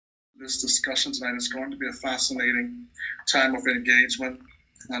this discussion tonight. It's going to be a fascinating time of engagement,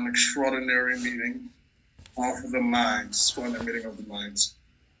 an extraordinary meeting of the minds, for the meeting of the minds.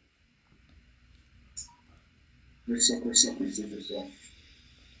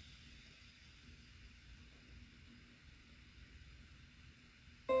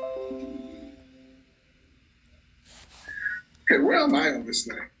 Okay, where am I on this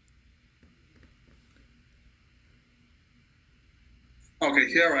thing? Okay,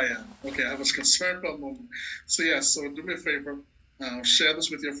 here I am. Okay, I was concerned for a moment. So yeah, so do me a favor, share this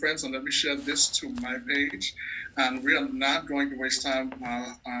with your friends, and let me share this to my page. And we are not going to waste time.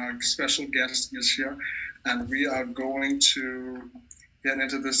 Our special guest is here, and we are going to get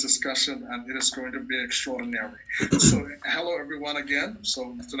into this discussion, and it is going to be extraordinary. So, hello everyone again.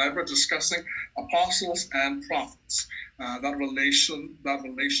 So tonight we're discussing apostles and prophets. That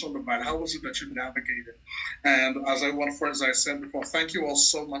relational divide. How was it that you navigated? And as I said before, thank you all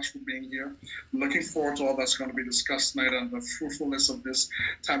so much for being here. Looking forward to all that's going to be discussed tonight and the fruitfulness of this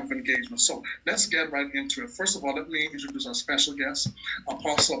time of engagement. So let's get right into it. First of all, let me introduce our special guest,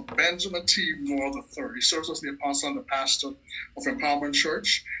 Apostle Benjamin T. Moore III. He serves as the apostle and the pastor of Empowerment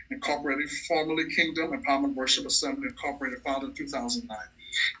Church Incorporated, formerly Kingdom Empowerment Worship Assembly Incorporated, founded in 2009.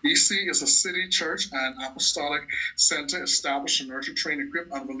 EC is a city church and apostolic center established to nurture, train, equip,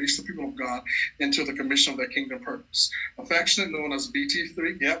 and release the people of God into the commission of their kingdom purpose. Affectionately known as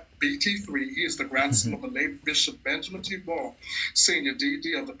BT3, BT3, he is the grandson of the late Bishop Benjamin T. Moore, Senior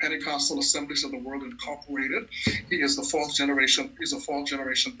DD of the Pentecostal Assemblies of the World Incorporated. He is a fourth generation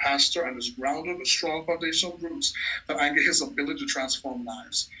pastor and is grounded in strong foundational roots that anchor his ability to transform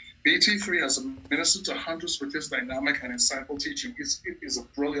lives. BT3 has ministered to hundreds with his dynamic and insightful teaching. He is a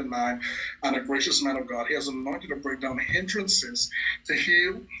brilliant man and a gracious man of God. He has anointed to break down hindrances to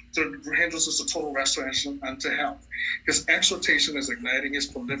heal, hindrances to total restoration, and to health. His exhortation is igniting. His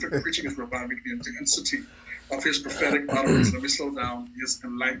prolific preaching is reviving the intensity of his prophetic utterance. Let me slow down. He is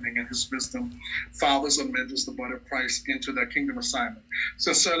enlightening, and his wisdom fathers and mentors the body of Christ into their kingdom assignment.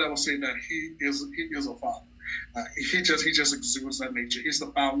 Sincerely, I will say that he is a father. He just exudes that nature. He's the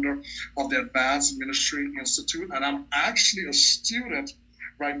founder of the Advanced Ministry Institute, and I'm actually a student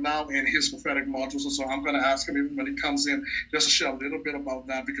right now in his prophetic modules. And so I'm going to ask him when he comes in just to share a little bit about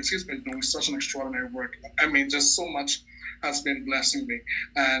that, because he's been doing such an extraordinary work. I mean, just so much has been blessing me.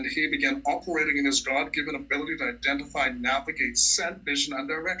 And he began operating in his God-given ability to identify, navigate, set vision and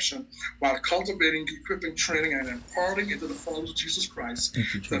direction while cultivating, equipping, training, and imparting into the followers of Jesus Christ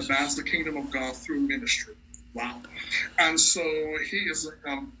to advance the kingdom of God through ministry. Wow. And so he is,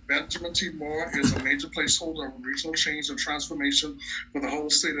 Benjamin T. Moore is a major placeholder of regional change and transformation for the whole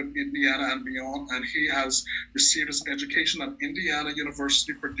state of Indiana and beyond. And he has received his education at Indiana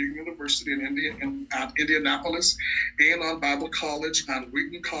University, Purdue University at Indianapolis, A&M Bible College and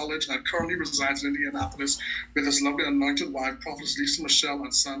Wheaton College, and currently resides in Indianapolis with his lovely anointed wife, Prophetess Lisa Michelle,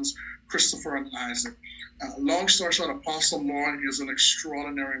 and sons Christopher and Isaac. Long story short, Apostle Moore is an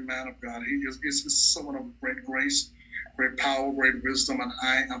extraordinary man of God. He is someone of great grace, great power, great wisdom, and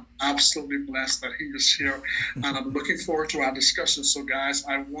I am absolutely blessed that he is here. And I'm looking forward to our discussion. So, guys,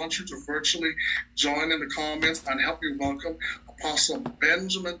 I want you to virtually join in the comments and help me welcome Apostle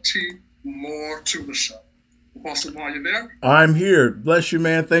Benjamin T. Moore to the show. Apostle Moore, are you there? I'm here. Bless you,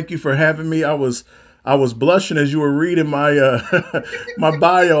 man. Thank you for having me. I was blushing as you were reading my my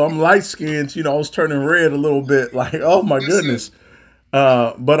bio. I'm light skinned, I was turning red a little bit. Like, oh my goodness.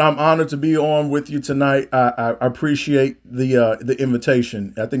 But I'm honored to be on with you tonight. I appreciate the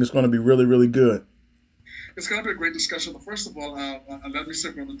invitation. I think it's going to be really, really good. It's going to be a great discussion. But first of all, let me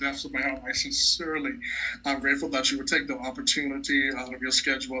say from the depths of my heart, I sincerely am grateful that you would take the opportunity out of your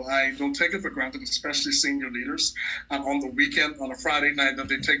schedule. I don't take it for granted, especially senior leaders on the weekend, on a Friday night, that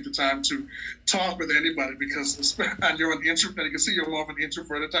they take the time to talk with anybody, because and you're an introvert. You can see you're more of an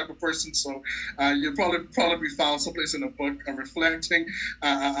introverted type of person, so you'll probably be found someplace in a book reflecting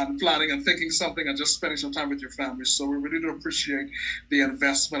and planning and thinking something and just spending some time with your family. So we really do appreciate the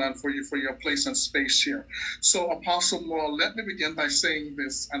investment and for your place and space here. So, Apostle Moore, let me begin by saying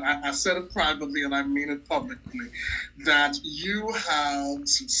this, and I said it privately and I mean it publicly, that you have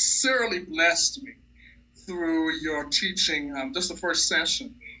sincerely blessed me through your teaching. Just the first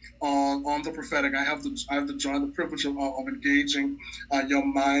session on the prophetic. I have the joy and the privilege of engaging your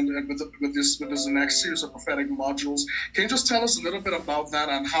mind with this next series of prophetic modules. Can you just tell us a little bit about that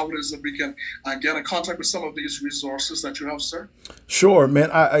and how it is that we can get in contact with some of these resources that you have, sir? Sure, man.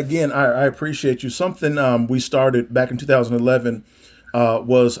 I appreciate you. Something we started back in 2011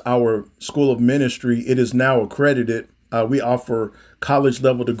 was our School of Ministry. It is now accredited. We offer college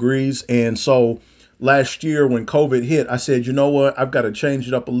level degrees, and so last year when COVID hit, I said, you know what, I've got to change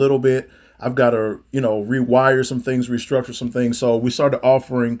it up a little bit. I've got to, rewire some things, restructure some things. So we started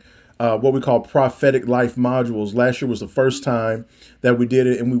offering what we call prophetic life modules. Last year was the first time that we did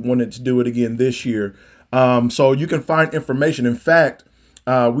it, and we wanted to do it again this year. So you can find information. In fact,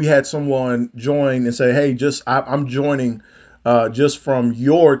 we had someone join and say, "Hey, I'm joining just from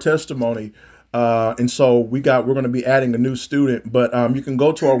your testimony." And so we're going to be adding a new student, but you can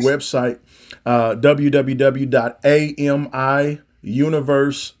go to our website,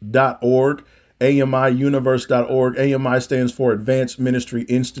 www.amiuniverse.org, amiuniverse.org. AMI stands for Advanced Ministry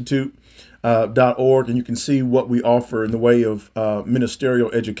Institute, .org, and you can see what we offer in the way of ministerial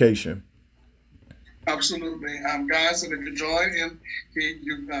education. Absolutely, guys, and if you join in,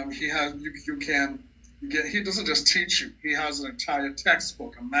 he doesn't just teach you. He has an entire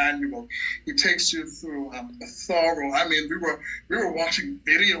textbook, a manual. He takes you through a thorough. I mean, we were watching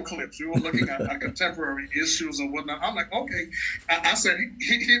video clips. We were looking at contemporary issues and whatnot. I'm like, okay. I said,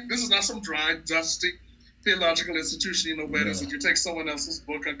 this is not some dry, dusty theological institution, where it is that you take someone else's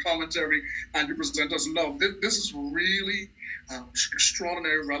book and commentary and you present us. No, this is really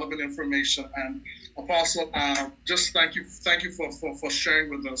extraordinary, relevant information. And Apostle, just thank you for sharing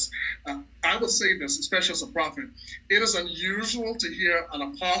with us. I would say this, especially as a prophet, it is unusual to hear an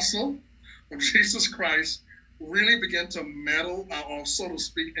apostle of Jesus Christ really begin to meddle or, so to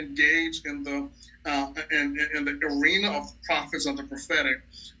speak, engage in the arena of prophets of the prophetic.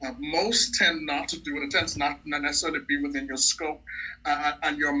 Most tend not to do it. It tends not necessarily to be within your scope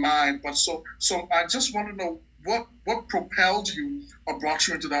and your mind. But so I just want to know what propelled you or brought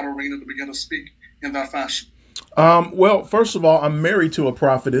you into that arena to begin to speak in that fashion. Well, first of all, I'm married to a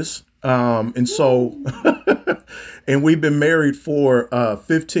prophetess. And so, and we've been married for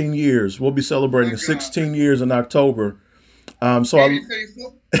 15 years. We'll be celebrating 16 years in October. The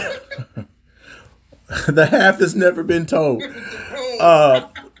half has never been told.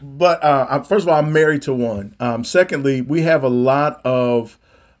 But first of all, I'm married to one. Secondly, we have a lot of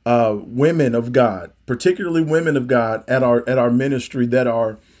women of God, particularly women of God at our ministry that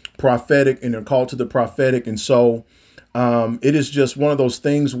are prophetic and are called to the prophetic. And so it is just one of those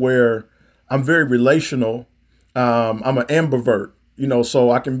things where I'm very relational. I'm an ambivert,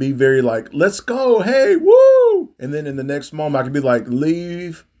 so I can be very like, let's go. Hey, woo. And then in the next moment, I can be like,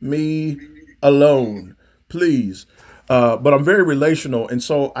 leave me alone, please. But I'm very relational. And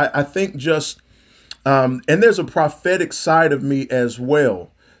so I think just, and there's a prophetic side of me as well.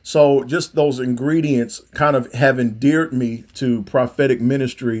 So just those ingredients kind of have endeared me to prophetic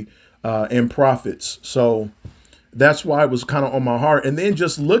ministry and prophets. So that's why it was kind of on my heart. And then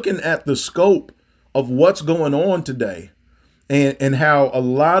just looking at the scope of what's going on today and how a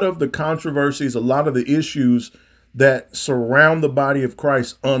lot of the controversies, a lot of the issues that surround the body of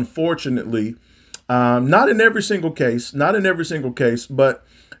Christ, unfortunately, not in every single case, but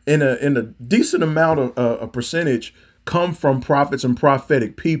in a decent amount of a percentage, come from prophets and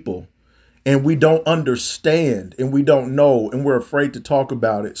prophetic people, and we don't understand and we don't know and we're afraid to talk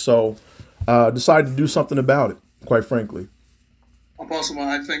about it. So decided to do something about it, quite frankly. Apostle,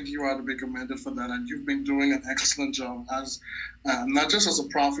 I think you are to be commended for that, and you've been doing an excellent job as not just as a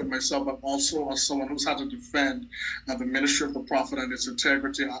prophet myself, but also as someone who's had to defend the ministry of the prophet and its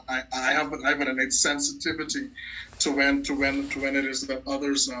integrity. I have an innate sensitivity to when it is that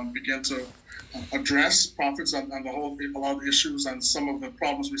others begin to address prophets and a lot of issues and some of the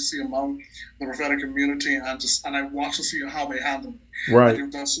problems we see among the prophetic community, and I watch to see how they handle it. Right. And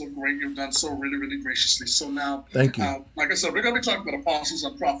you've done so great. You've done so really, really graciously. So now, thank you. Like I said, we're going to be talking about apostles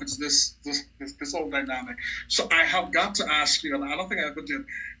and prophets. This whole dynamic. So I have got to ask you, and I don't think I ever did.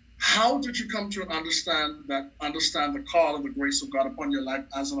 How did you come to understand the call and the grace of God upon your life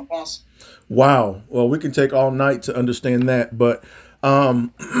as an apostle? Wow. Well, we can take all night to understand that, but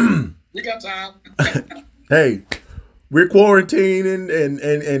you got time. Hey, we're quarantining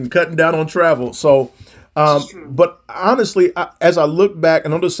and cutting down on travel. So, but honestly, as I look back, I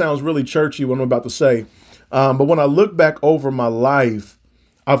know this sounds really churchy what I'm about to say, but when I look back over my life,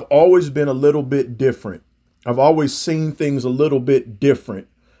 I've always been a little bit different. I've always seen things a little bit different.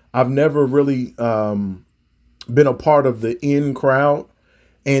 I've never really been a part of the in crowd.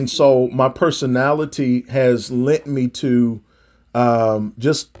 And so my personality has lent me to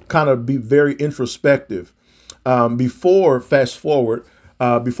just kind of be very introspective. Fast forward,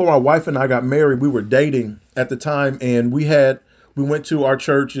 before my wife and I got married, we were dating at the time, and we went to our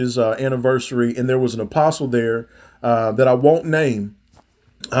church's anniversary, and there was an apostle there that I won't name,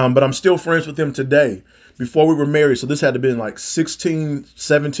 but I'm still friends with him today. Before we were married, so this had to have been like 16,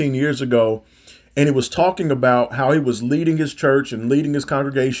 17 years ago, and he was talking about how he was leading his church and leading his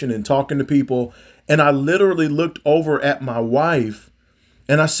congregation and talking to people, And I literally looked over at my wife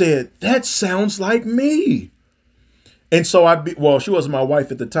and I said, that sounds like me. And so well, she wasn't my wife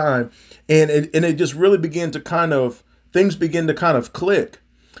at the time. And it just really began to things begin to kind of click.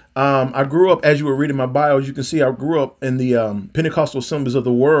 I grew up, as you were reading my bio, as you can see, I grew up in the Pentecostal Assemblies of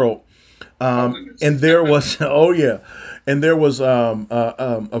the World. And there was, oh yeah, and there was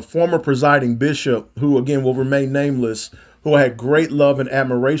a former presiding bishop who, again, will remain nameless, who I had great love and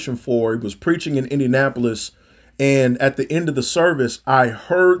admiration for. He was preaching in Indianapolis. And at the end of the service, I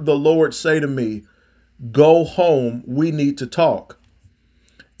heard the Lord say to me, go home. We need to talk.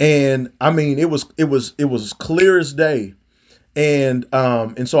 And I mean, it was clear as day. And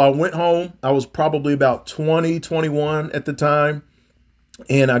so I went home. I was probably about 20, 21 at the time.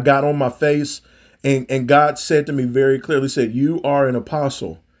 And I got on my face, and God said to me very clearly, said, you are an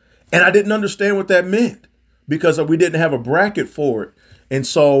apostle. And I didn't understand what that meant because we didn't have a bracket for it. And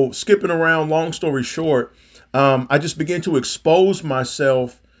so, skipping around, long story short, I just began to expose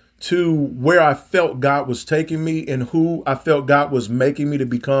myself to where I felt God was taking me and who I felt God was making me to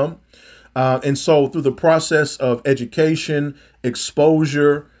become. And so through the process of education,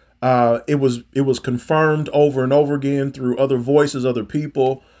 exposure, it was confirmed over and over again through other voices, other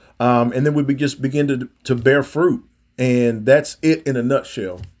people. And then we just begin to bear fruit. And that's it in a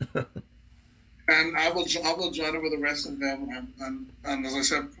nutshell. And I will join it with the rest of them. And as I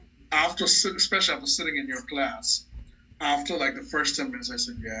said, especially after sitting in your class, after like the first 10 minutes, I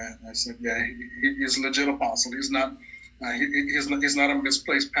said, yeah, he's a legit apostle. He's not he's not a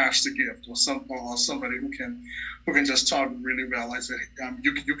misplaced pastor gift or somebody who can just talk really well. I said,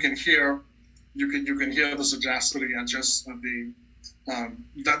 you can hear the sagacity and just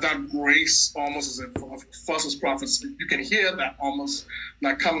that grace, almost as if of false prophets. You can hear that almost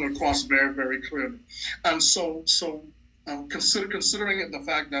like coming across very, very clearly. And so considering it, the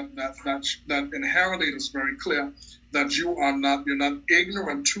fact that inherently it is very clear that you're not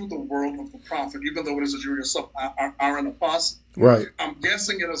ignorant to the world of the prophet, even though it is that you yourself are an apostle. Right. I'm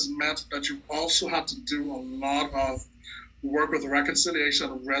guessing it has meant that you also have to do a lot of work with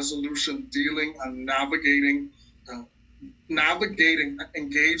reconciliation, resolution, dealing, and navigating,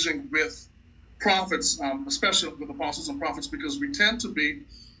 engaging with prophets, especially with apostles and prophets, because we tend to be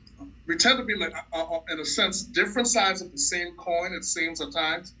like, in a sense, different sides of the same coin. It seems at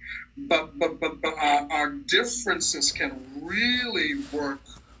times, but our differences can really work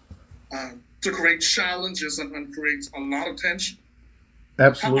to create challenges and create a lot of tension.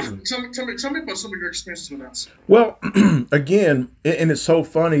 Absolutely. Tell me about some of your experiences with that. Well, again, and it's so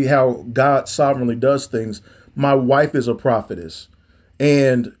funny how God sovereignly does things. My wife is a prophetess,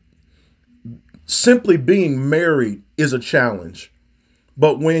 and simply being married is a challenge.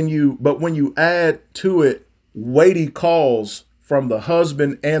 But when you add to it weighty calls from the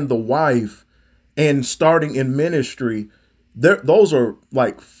husband and the wife, and starting in ministry, those are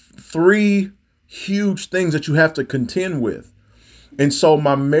like three huge things that you have to contend with. And so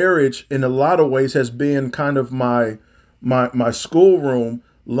my marriage, in a lot of ways, has been kind of my schoolroom,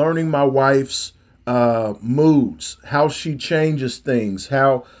 learning my wife's moods, how she changes things,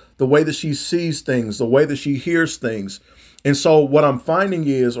 how the way that she sees things, the way that she hears things. And so what I'm finding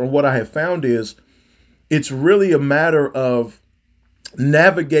is, or what I have found is, it's really a matter of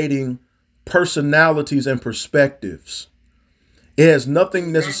navigating personalities and perspectives. It has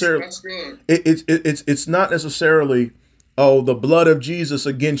nothing necessarily. That's good. It's not necessarily, oh, the blood of Jesus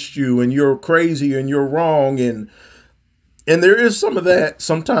against you, and you're crazy and you're wrong, and there is some of that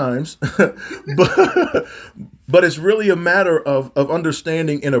sometimes, but it's really a matter of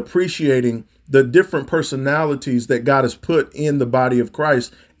understanding and appreciating the different personalities that God has put in the body of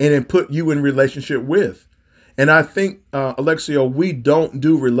Christ and then put you in relationship with. And I think, Alexio, we don't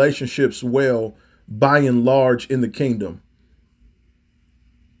do relationships well by and large in the kingdom.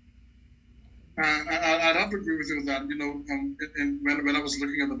 I'd have to agree with you with that. When I was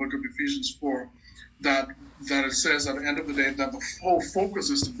looking at the book of Ephesians 4, that it says at the end of the day that the whole focus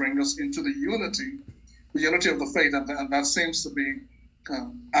is to bring us into the unity of the faith, and that seems to be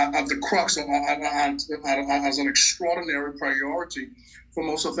at the crux of as an extraordinary priority for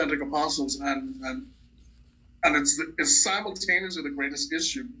most authentic apostles, and it's simultaneously the greatest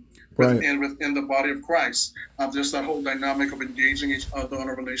issue within the body of Christ, just that whole dynamic of engaging each other in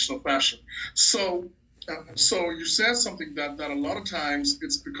a relational fashion. So you said something that a lot of times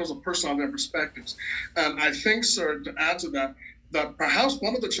it's because of personality and perspectives. And I think, sir, to add to that perhaps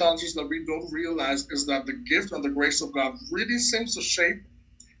one of the challenges that we don't realize is that the gift and the grace of God really seems to shape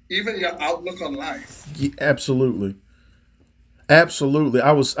even your outlook on life. Yeah, absolutely. Absolutely.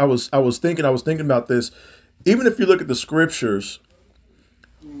 I was thinking about this. Even if you look at the scriptures,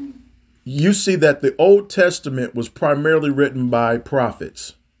 you see that the Old Testament was primarily written by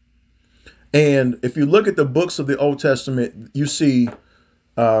prophets. And if you look at the books of the Old Testament, you see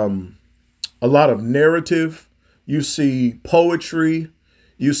a lot of narrative, you see poetry,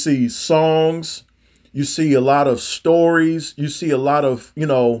 you see songs, you see a lot of stories, you see a lot of,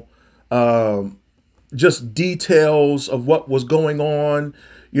 just details of what was going on,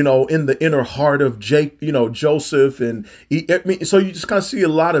 in the inner heart of Joseph, and so you just kind of see a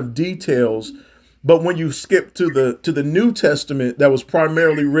lot of details. But when you skip to the New Testament, that was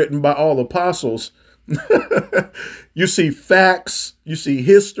primarily written by all apostles, you see facts, you see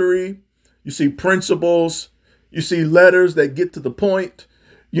history, you see principles, you see letters that get to the point,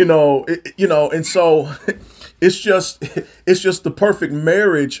 and so it's just the perfect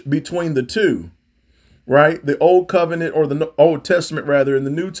marriage between the two, right? The Old Covenant, or the Old Testament rather, and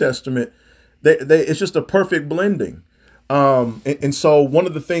the New Testament, it's just a perfect blending. And so one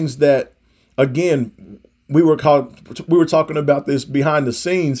of the things that, again, we were talking about this behind the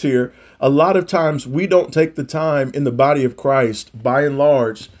scenes here. A lot of times we don't take the time in the body of Christ, by and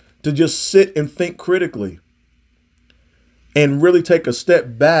large, to just sit and think critically and really take a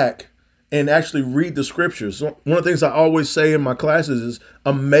step back and actually read the scriptures. So one of the things I always say in my classes is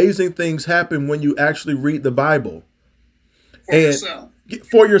amazing things happen when you actually read the Bible. For yourself.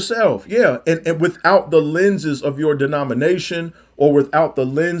 For yourself, yeah. And without the lenses of your denomination, or without the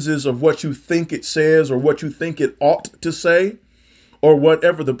lenses of what you think it says or what you think it ought to say, or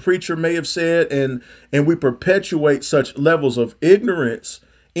whatever the preacher may have said, and we perpetuate such levels of ignorance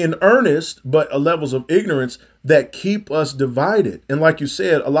in earnest, but levels of ignorance that keep us divided. And like you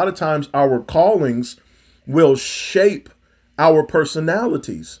said, a lot of times our callings will shape our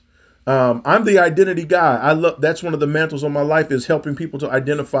personalities. I'm the identity guy. I love, that's one of the mantles of my life, is helping people to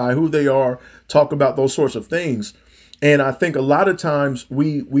identify who they are, talk about those sorts of things. And I think a lot of times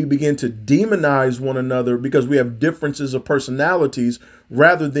we begin to demonize one another because we have differences of personalities,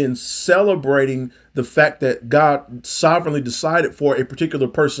 rather than celebrating the fact that God sovereignly decided for a particular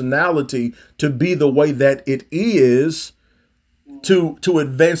personality to be the way that it is, to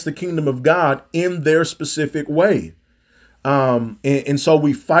advance the kingdom of God in their specific way. And so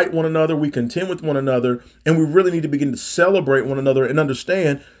we fight one another, we contend with one another, and we really need to begin to celebrate one another and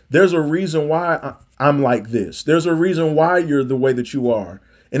understand there's a reason why I'm like this. There's a reason why you're the way that you are.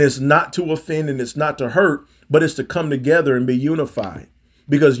 And it's not to offend and it's not to hurt, but it's to come together and be unified.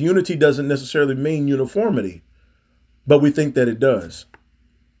 Because unity doesn't necessarily mean uniformity, but we think that it does.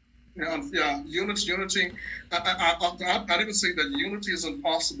 Yeah, unity. I'd even say that unity is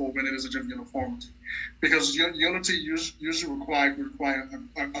impossible when it is a uniformity, because unity usually require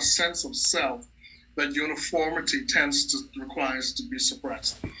a sense of self that uniformity tends to requires to be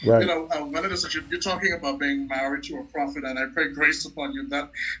suppressed. Right. When it is you're talking about being married to a prophet, and I pray grace upon you. That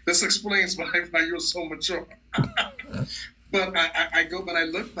this explains why you're so mature. But when I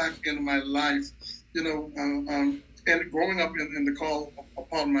look back in my life, and growing up in the call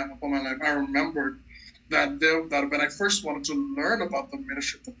upon my life, I remembered that when I first wanted to learn about the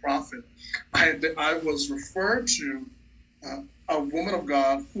ministry of the prophet, I was referred to a woman of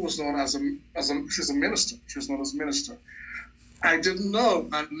God who was known she's a minister. She was known as minister. I didn't know,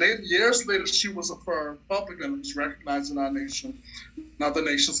 and years later, she was a Republican who was recognized in our nation and other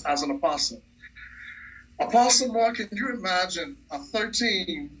nations as an apostle. Apostle Mark, can you imagine a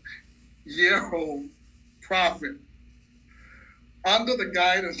 13-year-old prophet under the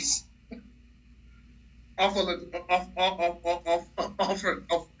guidance of a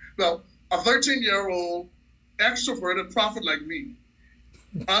 13-year-old extroverted prophet like me,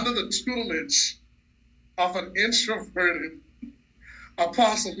 under the tutelage of an introverted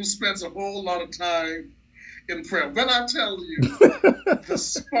apostle who spends a whole lot of time in prayer? When I tell you the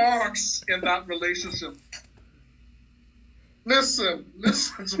sparks in that relationship, listen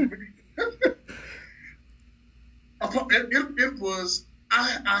to me. It was,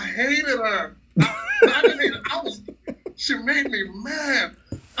 I hated her. I didn't hate her. She made me mad.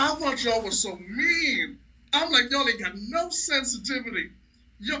 I thought y'all were so mean. I'm like, y'all ain't got no sensitivity.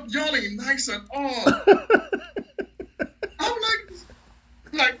 Y'all ain't nice at all. I'm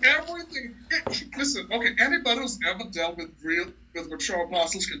like everything. Listen, okay, anybody who's ever dealt with mature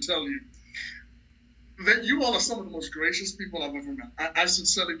apostles can tell you that you all are some of the most gracious people I've ever met. I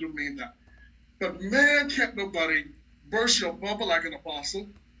sincerely do mean that. But man, can't nobody burst your bubble like an apostle.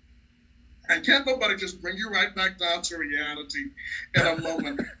 And can't nobody just bring you right back down to reality in a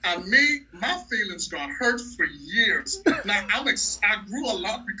moment. And my feelings got hurt for years. Now, I grew a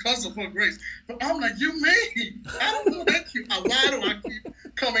lot because of her grace. But I'm like, you mean? I don't know that you. Why do I keep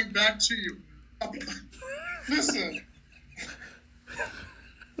coming back to you? Listen.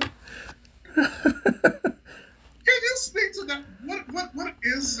 Can you speak to that? What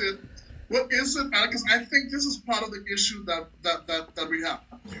is it? What is it? Because I think this is part of the issue that we have.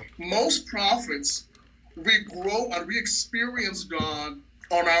 Most prophets, we grow and we experience God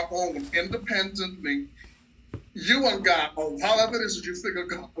on our own, independently. You and God, or however it is that you figure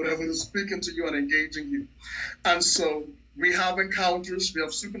God, whatever is speaking to you and engaging you. And so we have encounters, we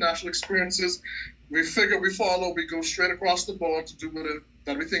have supernatural experiences. We figure we follow, we go straight across the board to do what it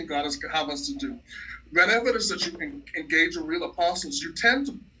that we think God has have us to do. Whenever it is that you engage with real apostles, you tend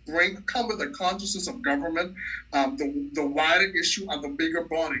to come with a consciousness of government, the wider issue and the bigger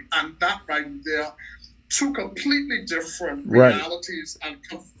body, and that right there, two completely different Right. realities and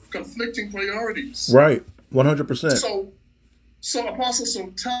conflicting priorities. Right. 100%. So Apostle, so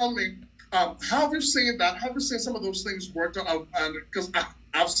tell me, how have you seen that? How have you seen some of those things worked out? And because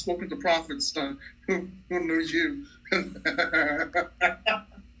I've spoken to prophets who knew you. and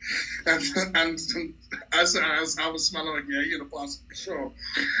I was smiling like, yeah, you're the apostle for sure.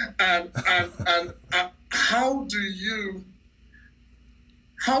 And how do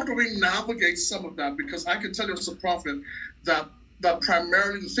we navigate some of that? Because I can tell you as a prophet that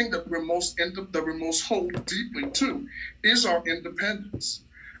primarily the thing that we're most hold deeply to is our independence.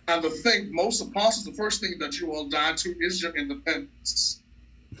 And the thing, most apostles, the first thing that you all die to is your independence.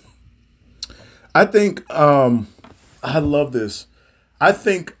 I think I love this. I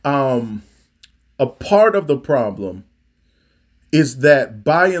think a part of the problem is that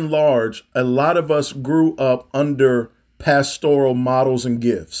by and large, a lot of us grew up under pastoral models and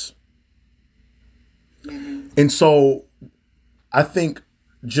gifts. Mm-hmm. And so I think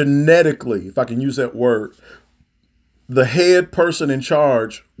genetically, if I can use that word, the head person in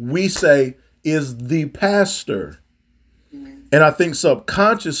charge, we say, is the pastor. Mm-hmm. And I think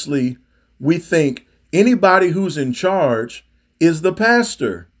subconsciously, we think anybody who's in charge is the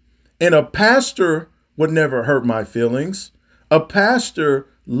pastor. And a pastor would never hurt my feelings. A pastor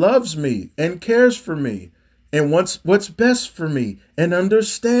loves me and cares for me and wants what's best for me and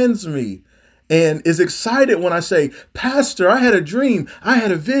understands me and is excited when I say, Pastor, I had a dream, I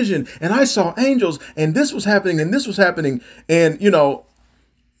had a vision, and I saw angels, and this was happening, and this was happening. And,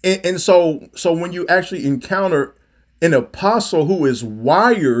 and so when you actually encounter an apostle who is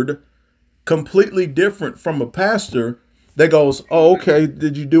wired completely different from a pastor that goes, oh, okay,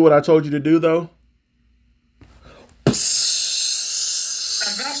 did you do what I told you to do, though? And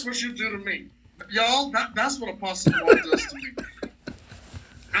that's what you do to me. Y'all, that's what Apostle Paul does to me.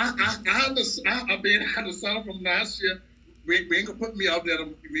 I've been had to sign up from last year. We ain't gonna put me out there.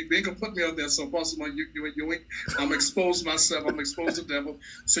 We ain't gonna put me out there. So Apostle, you ain't. I'm exposed myself. I'm exposed to the devil.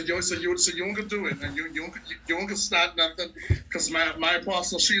 So you ain't gonna do it, and you ain't gonna start nothing. Because my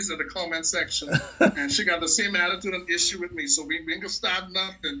apostle, she's in the comment section, and she got the same attitude and issue with me. So we ain't gonna start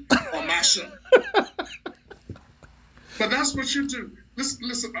nothing on my show. But that's what you do.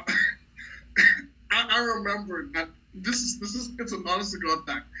 Listen. I remember. This is it's an honest to God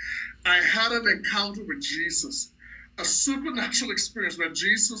fact. I had an encounter with Jesus, a supernatural experience where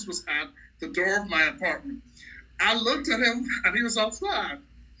Jesus was at the door of my apartment. I looked at him and he was outside.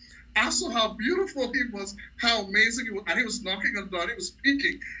 I saw how beautiful he was, how amazing he was, and he was knocking on the door. He was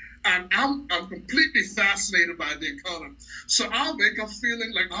speaking, and I'm completely fascinated by the encounter. So I'll wake up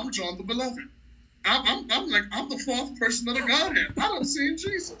feeling like I'm John the Beloved. I'm like I'm the fourth person of the Godhead. I don't see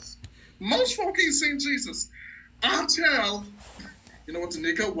Jesus. Most folk ain't seen Jesus. I tell, you know what,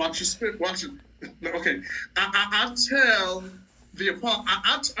 Tanika, watch your spirit, watch it. Okay, I tell the apostle,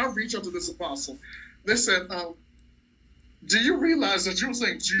 I reach out to this apostle. They said, do you realize that you were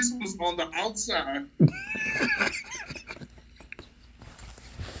saying Jesus was on the outside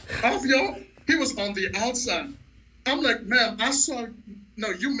of y'all? He was on the outside. I'm like, ma'am, no,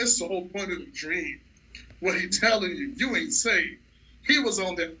 you missed the whole point of the dream. What he telling you, you ain't saved. He was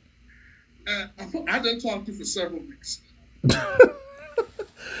on the I didn't talk to you for several weeks.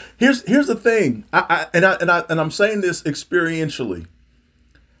 Here's the thing, I'm saying this experientially.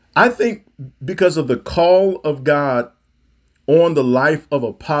 I think because of the call of God on the life of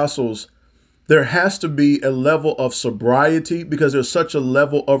apostles, there has to be a level of sobriety because there's such a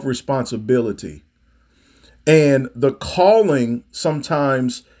level of responsibility, and the calling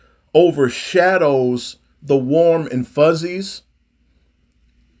sometimes overshadows the warm and fuzzies.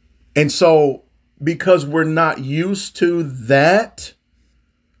 And so, because we're not used to that,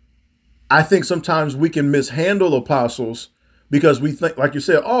 I think sometimes we can mishandle apostles because we think, like you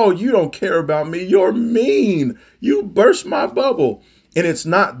said, oh, you don't care about me. You're mean. You burst my bubble. And it's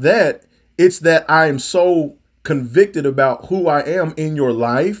not that. It's that I am so convicted about who I am in your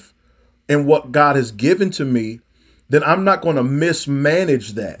life and what God has given to me that I'm not going to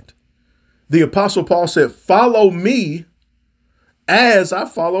mismanage that. The Apostle Paul said, follow me as I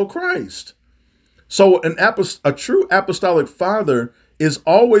follow Christ. So a true apostolic father is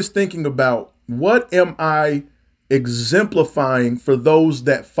always thinking about, what am I exemplifying for those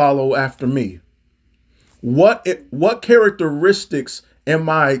that follow after me? What characteristics am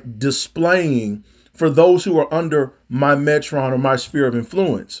I displaying for those who are under my metron or my sphere of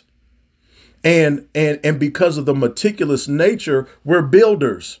influence? And because of the meticulous nature, we're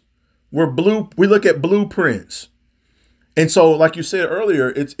builders. We look at blueprints. And so, like you said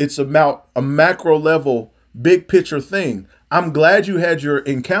earlier, it's about a macro level, big picture thing. I'm glad you had your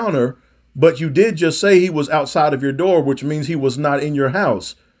encounter, but you did just say he was outside of your door, which means he was not in your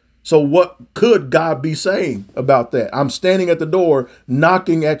house. So what could God be saying about that? I'm standing at the door,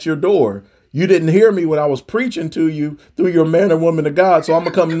 knocking at your door. You didn't hear me when I was preaching to you through your man or woman of God, so I'm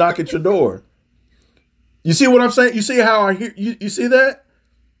going to come knock at your door. You see what I'm saying? You see how I hear you see that?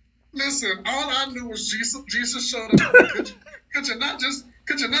 Listen, all I knew was Jesus. Jesus showed up. Could you not just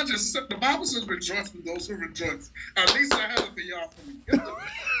the Bible says rejoice with those who rejoice. At least I had it for y'all for me.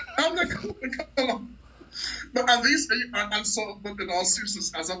 I'm not going to come on. But at least, and so, but in all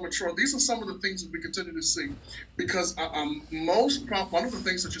seriousness, as I mature, these are some of the things that we continue to see. Because one of the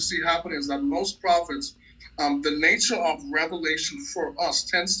things that you see happening is that most prophets, the nature of revelation for us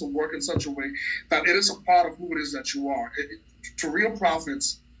tends to work in such a way that it is a part of who it is that you are. To real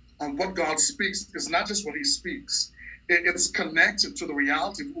prophets, what God speaks is not just what he speaks. It's connected to the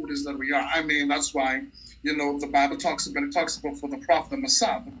reality of who it is that we are. I mean, that's why, the Bible talks about for the prophet, the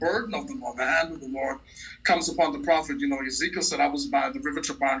Messiah, the burden of the Lord, the hand of the Lord comes upon the prophet. Ezekiel said, I was by the river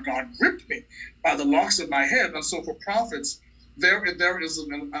Chabar, God gripped me by the locks of my head. And so for prophets, there is a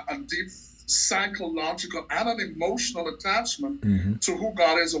deep psychological and an emotional attachment to who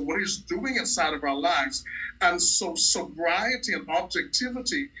God is and what he's doing inside of our lives. And so sobriety and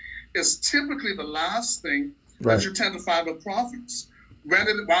objectivity is typically the last thing that you tend to find with prophets.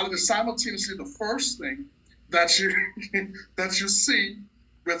 While it is simultaneously the first thing that you see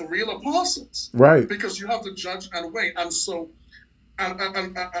with real apostles, right? Because you have to judge and weigh, and so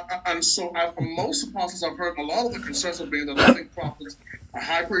most apostles I've heard a lot of the concerns have been that I think prophets are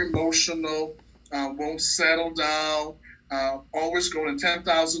hyper emotional, won't settle down, always going in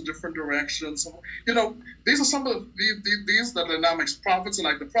 10,000 different directions. These are some of these the dynamics. Prophets are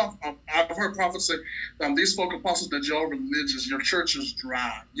like the prophet. I've heard prophets say, "These folk apostles that y'all religious, your church is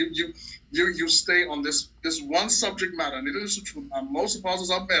dry. You stay on this one subject matter." And it is true. Most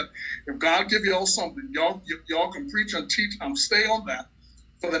apostles I've met, if God give y'all something, y'all can preach and teach and stay on that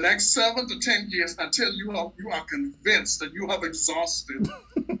for the next 7 to 10 years until you are convinced that you have exhausted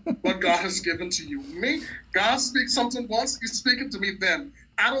what God has given to you. Me, God speaks something once, he's speaking to me then.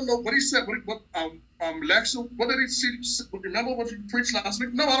 I don't know what he said, what lecture, what did he see? Remember what you preached last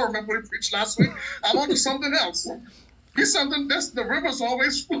week? No, I don't remember what he preached last week. I'm on to something else. He's something, the river's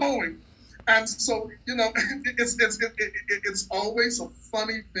always flowing. And so, it's always a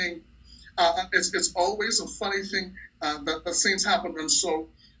funny thing. It's always a funny thing that things happen. And so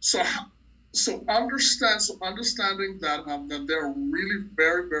understanding that there are really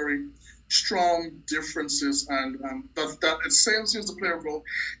very, very strong differences, and that it seems to play a role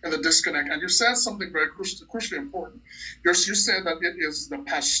in the disconnect. And you said something very crucially important. You said that it is the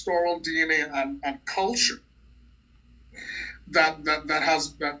pastoral DNA and culture that has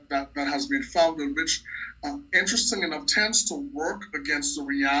been founded, which interesting enough tends to work against the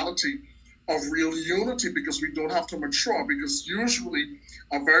reality of real unity, because we don't have to mature, because usually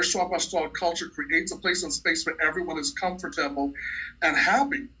a very strong pastoral culture creates a place and space where everyone is comfortable and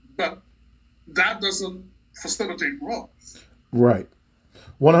happy, but that doesn't facilitate growth. Right.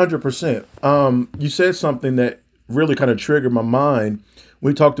 100%. You said something that really kind of triggered my mind.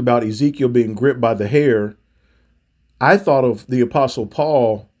 We talked about Ezekiel being gripped by the hair. I thought of the Apostle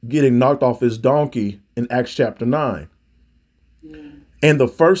Paul getting knocked off his donkey in Acts chapter 9. And the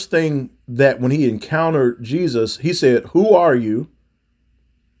first thing that when he encountered Jesus, he said, "Who are you?"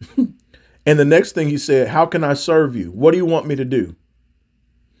 And the next thing he said, "How can I serve you? What do you want me to do?"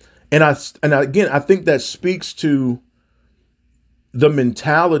 And again, I think that speaks to the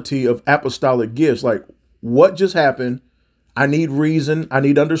mentality of apostolic gifts. Like, what just happened? I need reason. I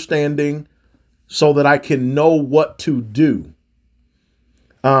need understanding so that I can know what to do.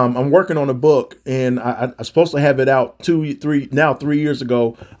 I'm working on a book, and I'm supposed to have it out 3 years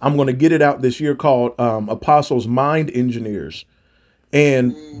ago. I'm going to get it out this year, called Apostles' Mind Engineers.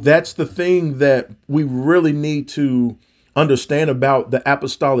 And that's the thing that we really need to understand about the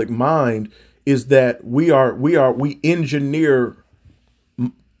apostolic mind, is that we engineer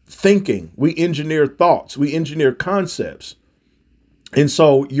thinking, we engineer thoughts, we engineer concepts. And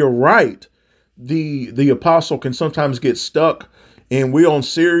so you're right. the apostle can sometimes get stuck, and we're on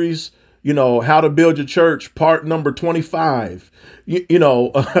series, how to build your church, part number 25. We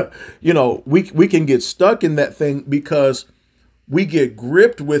can get stuck in that thing because we get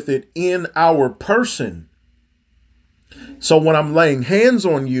gripped with it in our person. So when I'm laying hands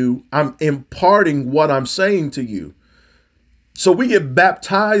on you, I'm imparting what I'm saying to you. So we get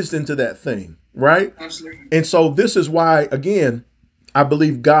baptized into that thing, right? Absolutely. And so this is why, again, I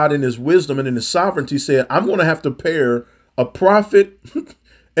believe God in his wisdom and in his sovereignty said, I'm going to have to pair a prophet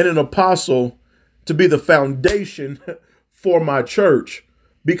and an apostle to be the foundation for my church,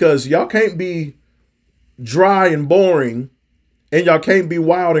 because y'all can't be dry and boring, and y'all can't be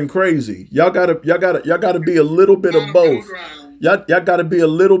wild and crazy. Y'all gotta be a little bit of both. Y'all gotta be a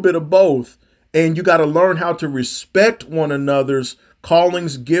little bit of both. And you gotta learn how to respect one another's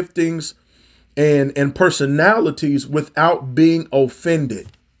callings, giftings, and personalities without being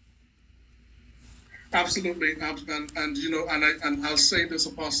offended. Absolutely, and I'll say this,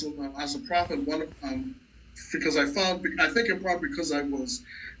 Apostle, as a prophet, because I think in part because I was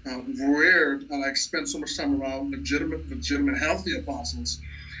reared and I spent so much time around legitimate, healthy apostles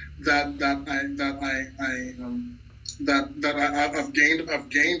I've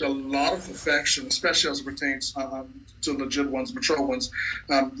gained a lot of affection, especially as it pertains to legit ones, mature ones.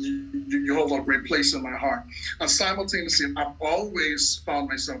 You hold a great place in my heart. And simultaneously, I've always found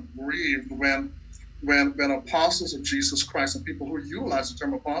myself grieved when apostles of Jesus Christ and people who utilize the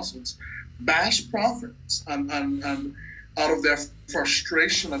term apostles bash prophets, and out of their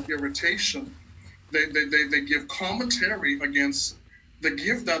frustration and irritation, they give commentary against the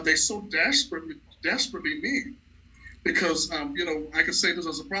gift that they so desperately need. Because I could say this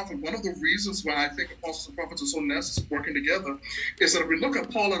as a prophet. One of the reasons why I think apostles and prophets are so necessary working together is that if we look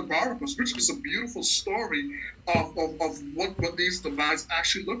at Paul and Barnabas, which is a beautiful story of what these divides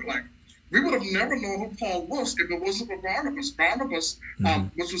actually look like. We would have never known who Paul was if it wasn't for Barnabas. Barnabas,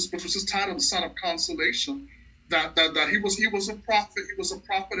 which was his title, the son of consolation, that he was a prophet. He was a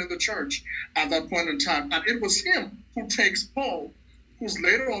prophet in the church at that point in time, and it was him who takes Paul, who's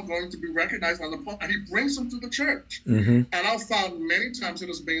later on going to be recognized on the Paul, and he brings him to the church. And I've found many times it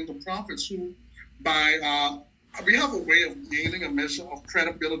has been the prophets who, we have a way of gaining a measure of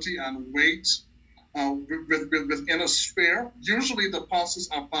credibility and weight within a sphere. Usually the apostles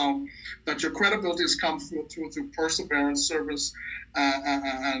have found that your credibility has come through perseverance, service,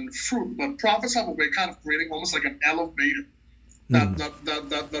 and fruit. But prophets have a way kind of creating almost like an elevator.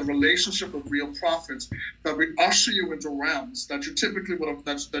 The relationship of real prophets, that we usher you into realms that you typically would have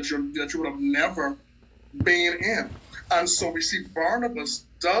that you would have never been in. And so we see Barnabas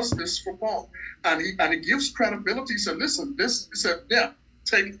does this for Paul, and he gives credibility. He said, "Listen, this." He said, "Yeah,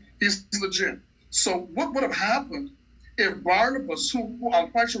 he's legit." So what would have happened if Barnabas, who I'm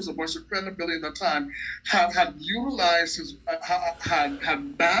quite sure was a voice of credibility at that time, had utilized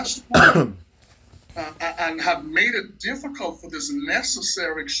had bashed Paul and had made it difficult for this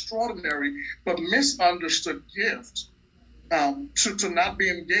necessary, extraordinary, but misunderstood gift to not be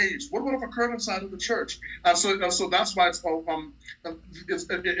engaged? What would have occurred inside of the church? And so that's why it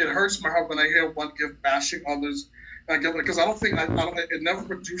hurts my heart when I hear one gift bashing others. Because it never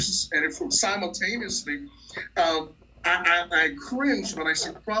produces any fruit. Simultaneously, I cringe when I see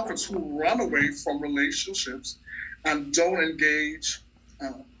prophets who run away from relationships and don't engage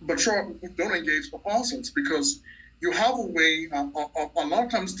apostles, because you have a way a lot of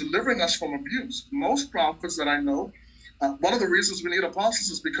times delivering us from abuse. Most prophets that I know, one of the reasons we need apostles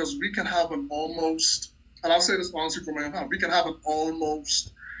is because we can have an almost, and I'll say this honestly from my heart, we can have an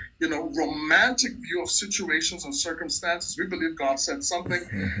almost romantic view of situations and circumstances. We believe God said something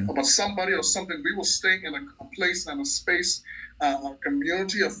about somebody or something. We will stay in a place and a space, a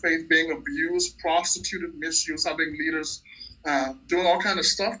community of faith being abused, prostituted, misused, having leaders doing all kind of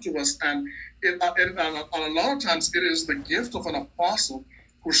stuff to us. And a lot of times it is the gift of an apostle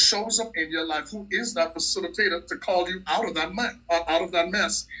who shows up in your life, who is that facilitator to call you out of that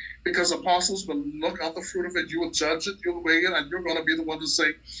mess. Because apostles will look at the fruit of it, you will judge it, you'll weigh it, and you're going to be the one to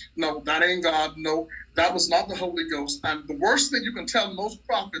say, no, that ain't God, no, that was not the Holy Ghost. And the worst thing you can tell most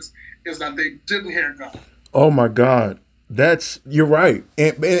prophets is that they didn't hear God. Oh my God, you're right,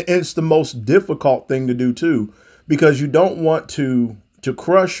 and it's the most difficult thing to do too, because you don't want to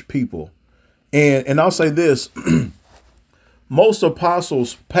crush people. And I'll say this: most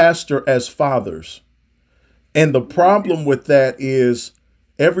apostles pastor as fathers, and the problem with that is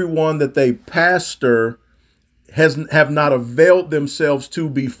everyone that they pastor have not availed themselves to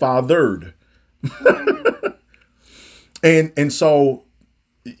be fathered. and so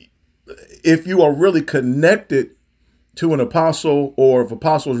if you are really connected to an apostle, or if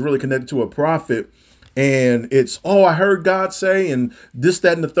apostle is really connected to a prophet, and it's, oh, I heard God say, and this,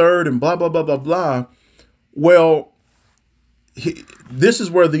 that, and the third, and blah, blah, blah, blah, blah. Well, this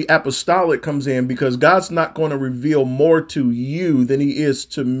is where the apostolic comes in, because God's not going to reveal more to you than he is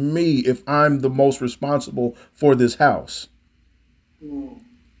to me if I'm the most responsible for this house.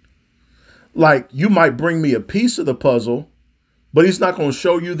 Like, you might bring me a piece of the puzzle, but he's not going to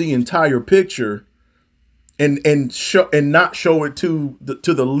show you the entire picture and show and not show it to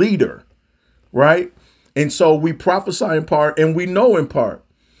the leader, right? And so we prophesy in part and we know in part.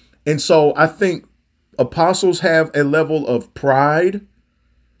 And so I think apostles have a level of pride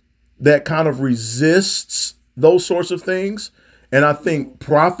that kind of resists those sorts of things. And I think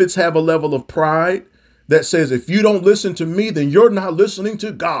prophets have a level of pride that says, if you don't listen to me, then you're not listening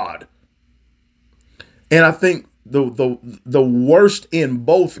to God. And I think the worst in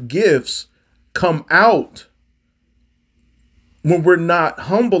both gifts come out when we're not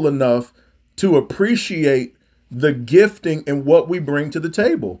humble enough to appreciate the gifting and what we bring to the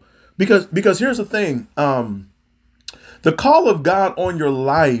table. Because here's the thing, the call of God on your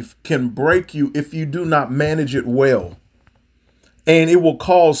life can break you if you do not manage it well. And it will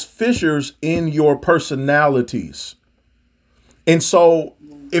cause fissures in your personalities. And so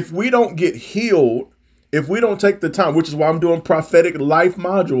if we don't get healed, if we don't take the time, which is why I'm doing prophetic life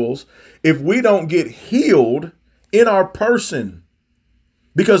modules, if we don't get healed in our person,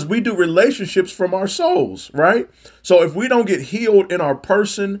 because we do relationships from our souls, right? So if we don't get healed in our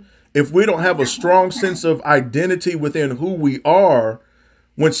person, if we don't have a strong sense of identity within who we are,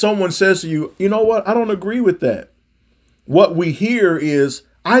 when someone says to you, you know what, I don't agree with that, what we hear is,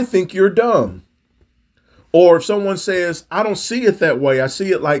 I think you're dumb. Or if someone says, I don't see it that way, I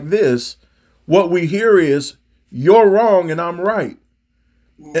see it like this, what we hear is, you're wrong and I'm right.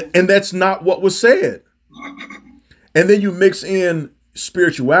 And that's not what was said. And then you mix in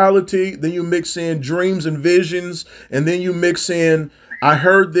spirituality, then you mix in dreams and visions, and then you mix in, I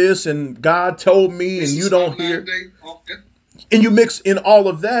heard this and God told me and you don't hear. And you mix in all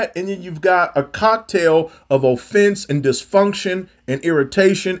of that, and then you've got a cocktail of offense and dysfunction and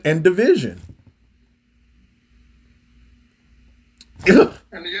irritation and division. And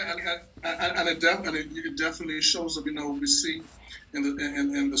it definitely shows that, we see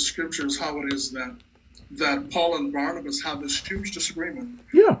in the scriptures how it is that Paul and Barnabas had this huge disagreement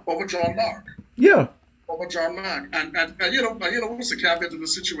over John Mark. Yeah. Over John Mark. And what's the caveat to the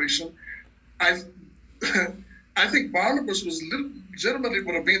situation? I think Barnabas was legitimately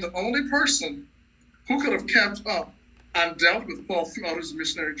would have been the only person who could have kept up and dealt with Paul throughout his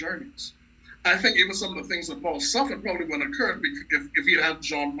missionary journeys. I think even some of the things that Paul suffered probably wouldn't have occurred if he had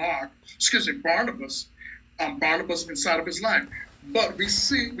Barnabas inside of his life. But we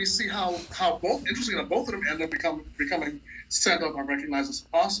see how both, interesting that both of them end up becoming sent up and recognized as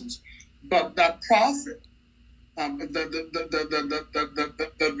apostles. But that prophet, that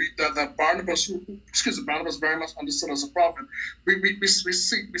Barnabas very much understood as a prophet. We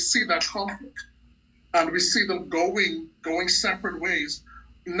see that conflict, and we see them going separate ways,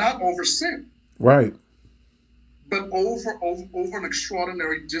 not over sin, right, but over an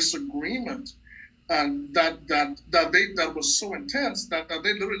extraordinary disagreement, and that was so intense that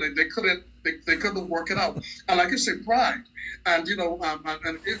they literally they couldn't work it out. And like you say, pride, and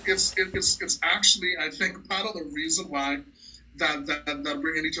it's actually, I think, part of the reason why that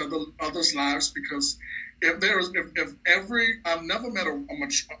we're in each other's lives, because if I've never met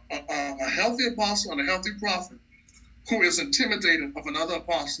a healthy apostle and a healthy prophet who is intimidated of another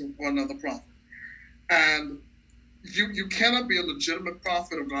apostle or another prophet. And you cannot be a legitimate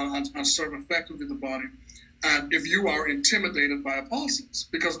prophet of God and serve effectively the body, and if you are intimidated by apostles.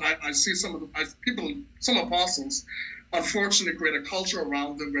 Because I see some apostles, unfortunately, create a culture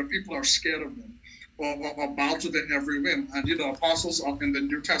around them where people are scared of them or bow to their every whim. And apostles in the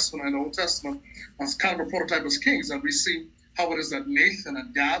New Testament and Old Testament are kind of a prototype as kings, and we see how it is that Nathan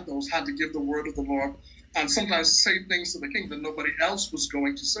and Gad, those had to give the word of the Lord and sometimes say things to the king that nobody else was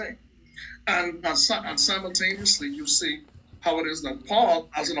going to say. And simultaneously, you see how it is that Paul,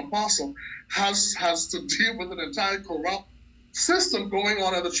 as an apostle, has to deal with an entire corrupt system going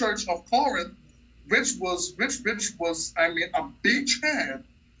on in the church of Corinth, which was a beachhead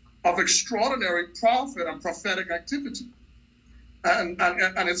of extraordinary prophet and prophetic activity. And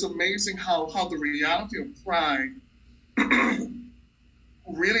it's amazing how the reality of pride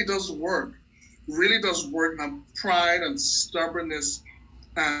really does work. And pride and stubbornness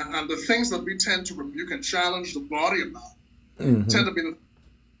and the things that we tend to rebuke and challenge the body about tend to be the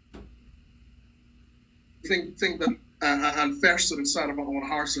thing that and festered inside of our own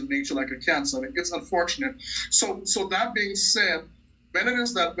hearts and nature like a cancer. It's unfortunate. So that being said, when it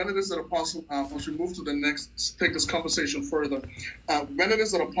is that apostle, as we move to the next, take this conversation further, when it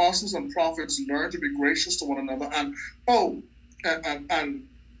is that apostles and prophets learn to be gracious to one another, and and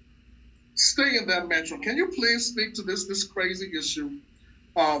stay in that mention. Can you please speak to this crazy issue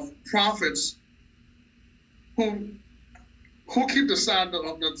of prophets who keep the side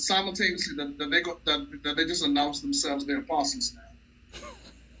that simultaneously that they just announce themselves the apostles now,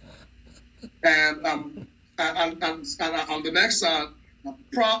 and on the next side,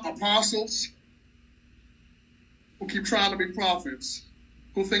 apostles who keep trying to be prophets,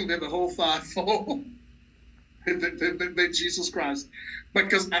 who think they're the whole fivefold. They Jesus Christ,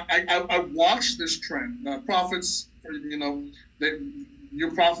 because I watched this trend. Prophets, they you're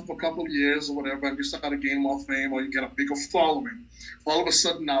a prophet for a couple of years or whatever, and you start to gain more fame or you get a bigger following. All of a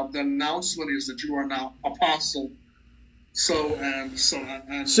sudden now the announcement is that you are now apostle.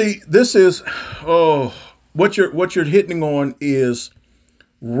 See, this is what you're hitting on is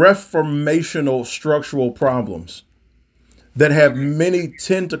reformational structural problems that have many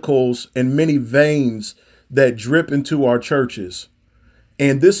tentacles and many veins that drip into our churches.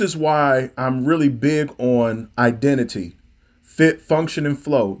 And this is why I'm really big on identity, fit, function, and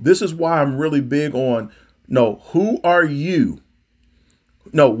flow. This is why I'm really big on, no, who are you?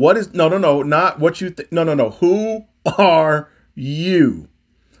 No, what is, no, not what you think. No. Who are you?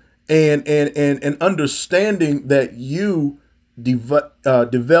 And understanding that you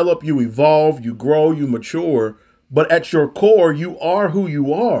develop, you evolve, you grow, you mature, but at your core, you are who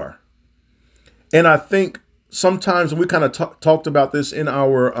you are. And I think sometimes, and we kind of talked about this in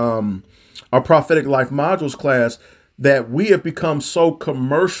our prophetic life modules class, that we have become so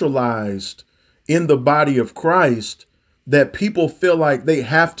commercialized in the body of Christ that people feel like they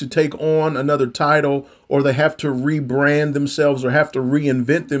have to take on another title, or they have to rebrand themselves, or have to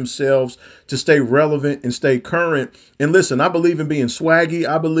reinvent themselves to stay relevant and stay current. And listen, I believe in being swaggy.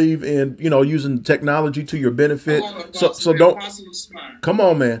 I believe in, using technology to your benefit. So don't, come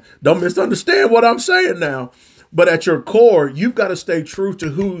on, man. Don't misunderstand what I'm saying now. But at your core, you've got to stay true to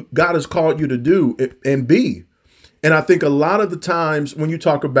who God has called you to do and be. And I think a lot of the times when you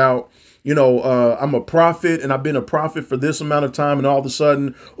talk about, I'm a prophet and I've been a prophet for this amount of time, and all of a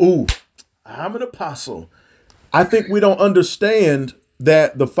sudden, ooh, I'm an apostle. I think we don't understand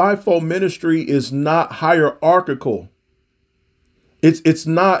that the fivefold ministry is not hierarchical. It's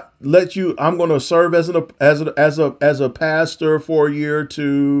not I'm going to serve as a pastor for a year or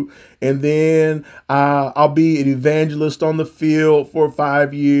two, and then I'll be an evangelist on the field for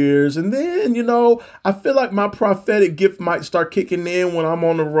 5 years, and then I feel like my prophetic gift might start kicking in when I'm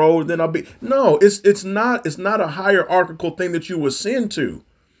on the road. Then I'll be it's not a hierarchical thing that you ascend to.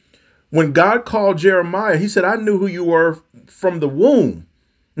 When God called Jeremiah, he said, "I knew who you were from the womb."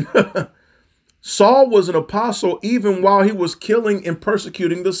 Saul was an apostle even while he was killing and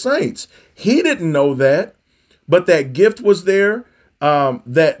persecuting the saints. He didn't know that, but that gift was there.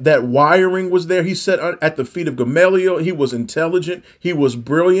 That wiring was there. He sat at the feet of Gamaliel. He was intelligent. He was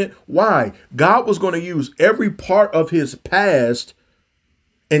brilliant. Why? God was going to use every part of his past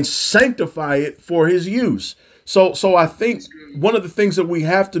and sanctify it for his use. So I think one of the things that we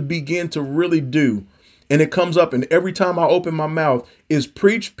have to begin to really do, and it comes up, and every time I open my mouth, is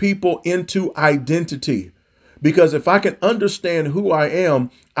preach people into identity. Because if I can understand who I am,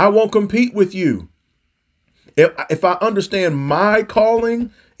 I won't compete with you. If I understand my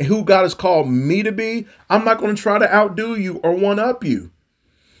calling and who God has called me to be, I'm not going to try to outdo you or one up you.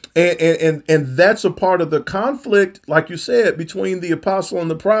 And that's a part of the conflict, like you said, between the apostle and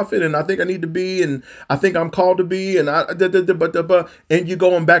the prophet. And I think I need to be, and I think I'm called to be, and and you're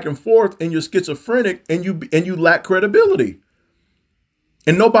going back and forth, and you're schizophrenic, and you lack credibility.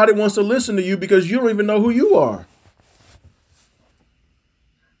 And nobody wants to listen to you because you don't even know who you are.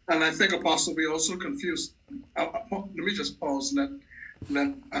 And I think, Apostle, we also confused. Let me just pause.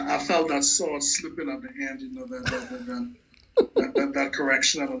 I felt that sword slipping at the end. That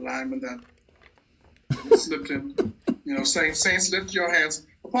correction and alignment that slipped in. Saints, lift your hands.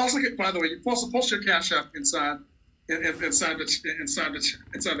 Apostle, by the way, you post your cash app inside the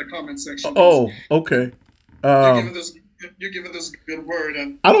comment section. Oh, okay. You're giving this good word,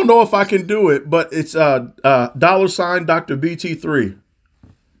 and I don't know if I can do it, but it's $sign Dr. BT3.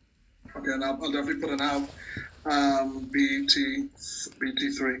 Okay, and I'll definitely put it out. BT3,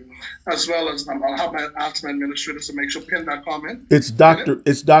 as well as I'll have my ask my administrators to make sure pin that comment. It's Dr.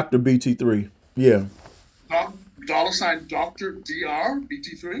 BT3. Yeah. $sign Dr.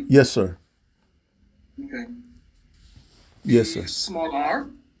 BT3. Yes, sir. Okay. Yes, sir. Small r.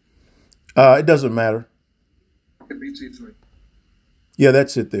 It doesn't matter. at BT3? Yeah,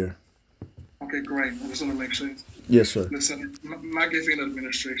 that's it there. Okay, great. I just want to make sure. Yes, sir. Listen, my giving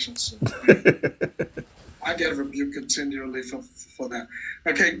administration, so I get rebuked continually for that.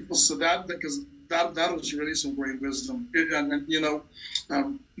 Okay, so that because that was really some great wisdom. And you know,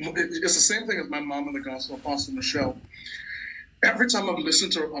 it's the same thing as my mom in the gospel, Apostle Michelle. Every time I've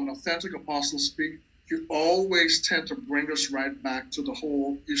listened to an authentic apostle speak, you always tend to bring us right back to the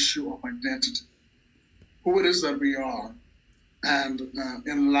whole issue of identity, who it is that we are, and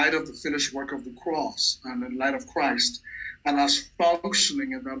in light of the finished work of the cross and in light of Christ, and us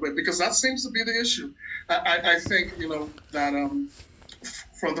functioning in that way, because that seems to be the issue. I think, you know, that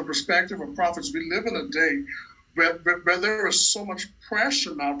from the perspective of prophets, we live in a day where there is so much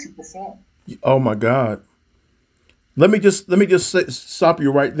pressure now to perform. Oh my God. Let me just stop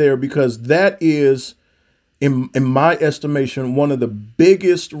you right there, because that is, in my estimation, one of the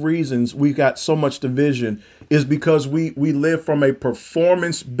biggest reasons we got so much division is because we live from a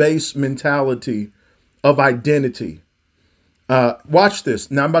performance based mentality of identity. Watch this.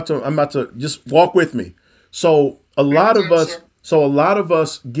 Now I'm about to just walk with me. So a lot of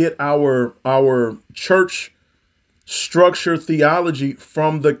us get our church structure theology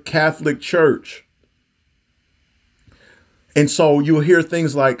from the Catholic Church. And so you'll hear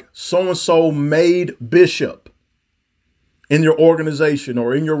things like so and so made bishop in your organization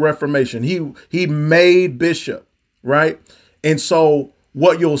or in your Reformation. He made bishop, right? And so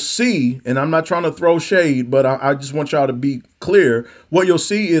what you'll see, and I'm not trying to throw shade, but I just want y'all to be clear. What you'll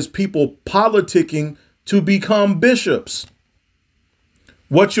see is people politicking to become bishops.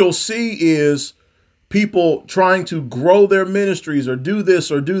 What you'll see is people trying to grow their ministries or do this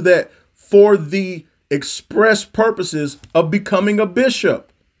or do that for the express purposes of becoming a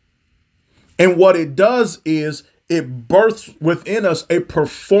bishop. And what it does is it births within us a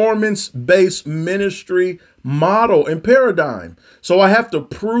performance-based ministry model and paradigm. So I have to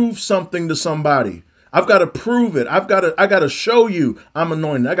prove something to somebody. I've got to prove it. I got to show you I'm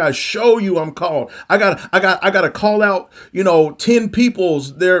anointed. I got to show you I'm called. I got to call out, 10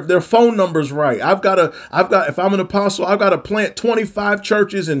 people's their phone numbers right. If I'm an apostle, I've got to plant 25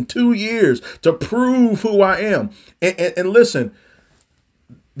 churches in 2 years to prove who I am. And listen,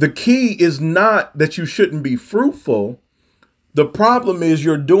 the key is not that you shouldn't be fruitful. The problem is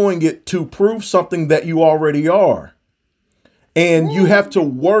you're doing it to prove something that you already are. And you have to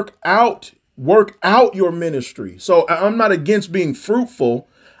work out your ministry. So I'm not against being fruitful.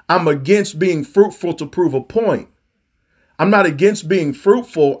 I'm against being fruitful to prove a point. I'm not against being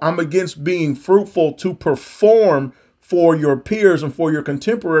fruitful. I'm against being fruitful to perform for your peers and for your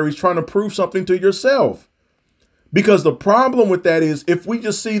contemporaries, trying to prove something to yourself. Because the problem with that is if we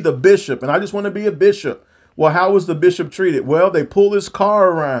just see the bishop, and I just want to be a bishop. Well, how was the bishop treated? Well, they pull his car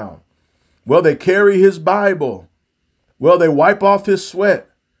around. Well, they carry his Bible. Well, they wipe off his sweat.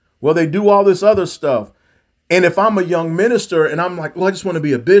 Well, they do all this other stuff. And if I'm a young minister and I'm like, well, I just want to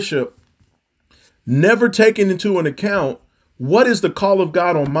be a bishop, never taking into an account what is the call of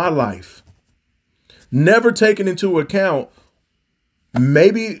God on my life. Never taking into account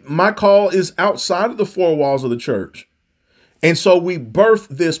maybe my call is outside of the four walls of the church. And so we birth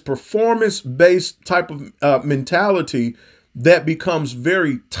this performance-based type of mentality that becomes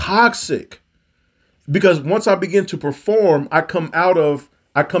very toxic. Because once I begin to perform, I come out of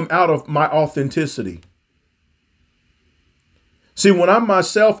my authenticity. See, when I'm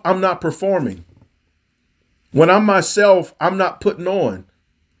myself, I'm not performing. When I'm myself, I'm not putting on.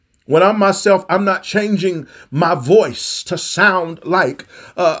 When I'm myself, I'm not changing my voice to sound like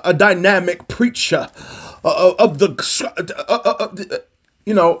a dynamic preacher of the,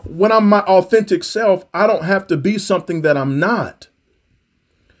 when I'm my authentic self, I don't have to be something that I'm not.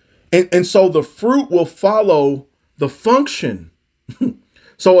 And so the fruit will follow the function.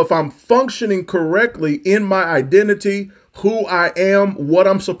 So if I'm functioning correctly in my identity, who I am, what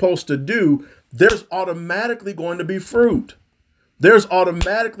I'm supposed to do, there's automatically going to be fruit. There's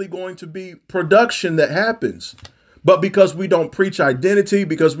automatically going to be production that happens. But because we don't preach identity,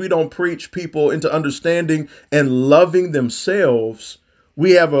 because we don't preach people into understanding and loving themselves,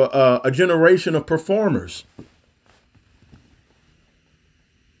 we have a generation of performers.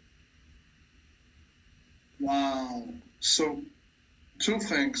 Wow. So two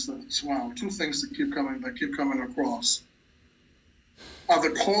things that keep coming across. At the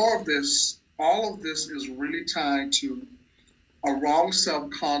core of this, all of this is really tied to a wrong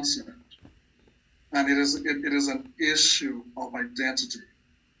self-concept, and it is an issue of identity.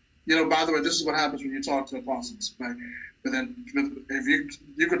 By the way, this is what happens when you talk to apostles, right? But then, if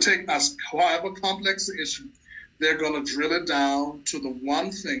you could take as however complex the issue, they're going to drill it down to the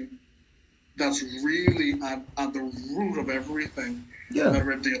one thing that's really at the root of everything Yeah. that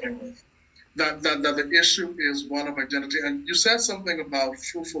we're dealing with. That the issue is one of identity. And you said something about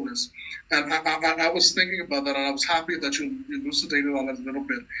fruitfulness, and I was thinking about that, and I was happy that you elucidated on it a little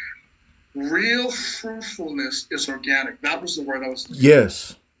bit. Real fruitfulness is organic. That was the word I was thinking.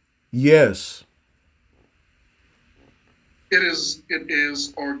 Yes. Yes. It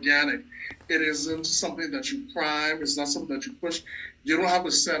is organic. It isn't something that you prime. It's not something that you push. You don't have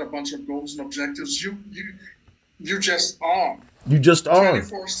to set a bunch of goals and objectives. You just are You just are.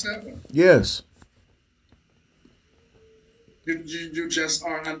 24/7. Yes. You just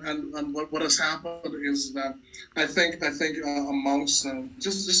are, and what has happened is that I think amongst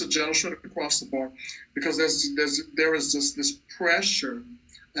just a general trend across the board, because there is this pressure,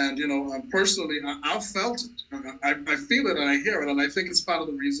 and personally I've felt it. I feel it and I hear it, and I think it's part of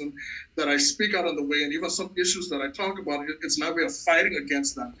the reason that I speak out in the way, and even some issues that I talk about, it's my way of fighting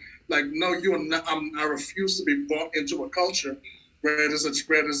against that. Like, no, you are not. I refuse to be bought into a culture where it is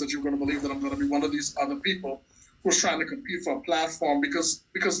that you're going to believe that I'm going to be one of these other people who's trying to compete for a platform, because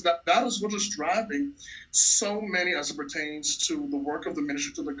that is what is driving so many as it pertains to the work of the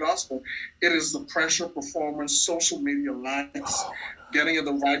ministry to the gospel. It is the pressure, performance, social media likes, getting in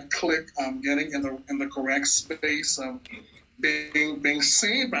the right click, getting in the correct space, being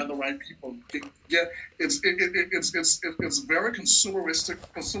seen by the right people. Yeah, it's very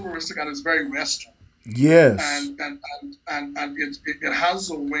consumeristic, and it's very Western, Yes. and it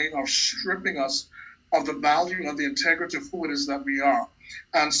has a way of stripping us of the value and the integrity of who it is that we are.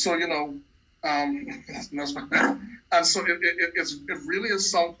 And so, and so it really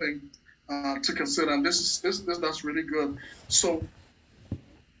is something to consider. And this that's really good. So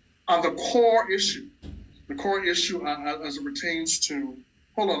on the core issue as it pertains to,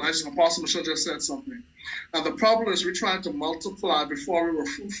 hold on, Apostle Michelle just said something. And the problem is we're trying to multiply before we were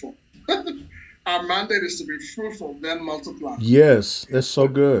fruitful. Our mandate is to be fruitful, then multiply. Yes. That's so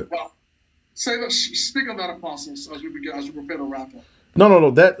good. Well, say that. Speak of that, apostles, as we prepare to wrap up. No, no, no.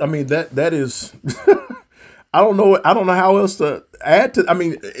 That is. I don't know. I don't know how else to add to. I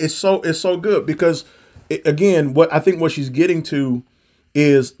mean, it's so good because, again, what she's getting to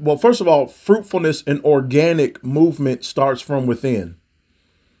is, well, first of all, fruitfulness and organic movement starts from within.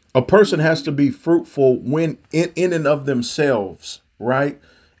 A person has to be fruitful when in and of themselves, right?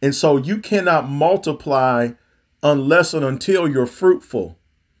 And so you cannot multiply unless and until you're fruitful.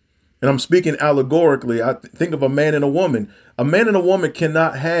 And I'm speaking allegorically. I think of a man and a woman. A man and a woman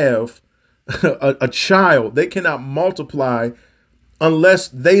cannot have a child. They cannot multiply unless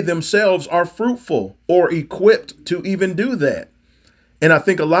they themselves are fruitful or equipped to even do that. And I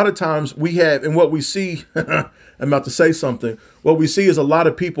think a lot of times we have, and what we see, I'm about to say something. What we see is a lot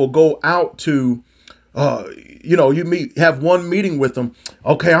of people go out to, have one meeting with them.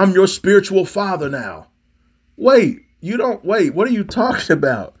 Okay, I'm your spiritual father now. Wait, you don't, wait, what are you talking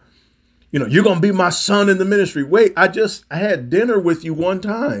about? You're going to be my son in the ministry. Wait, I had dinner with you one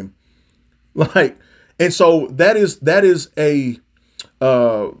time. And so that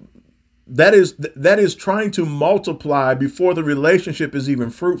is trying to multiply before the relationship is even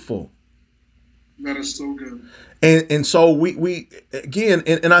fruitful. That is so good. And so we again,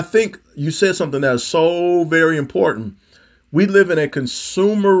 and I think you said something that is so very important. We live in a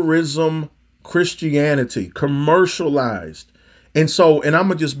consumerism Christianity, commercialized. And I'm going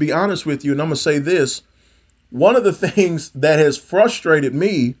to just be honest with you, and I'm going to say this. One of the things that has frustrated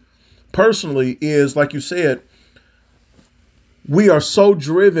me personally is, like you said, we are so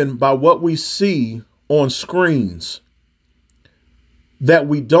driven by what we see on screens that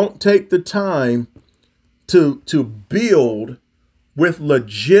we don't take the time to build with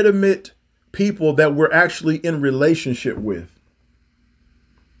legitimate people that we're actually in relationship with.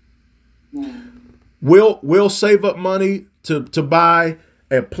 We'll save up money to buy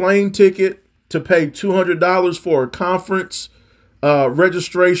a plane ticket, to pay $200 for a conference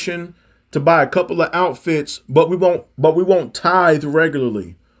registration, to buy a couple of outfits, but we won't tithe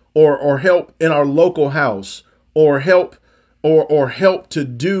regularly, or help in our local house, or help to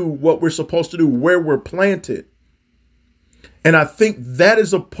do what we're supposed to do where we're planted. And I think that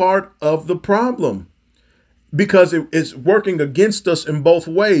is a part of the problem, because it's working against us in both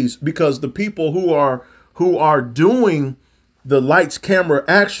ways, because the people who are doing the lights, camera,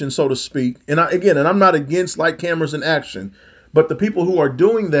 action, so to speak. And I'm not against light, cameras, and action, but the people who are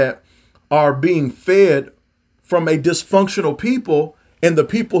doing that are being fed from a dysfunctional people, and the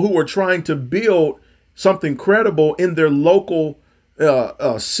people who are trying to build something credible in their local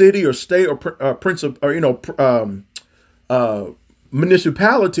city or state or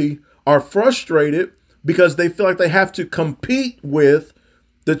municipality are frustrated because they feel like they have to compete with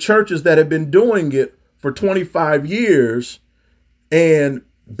the churches that have been doing it for 25 years and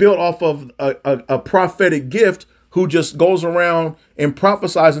built off of a prophetic gift who just goes around and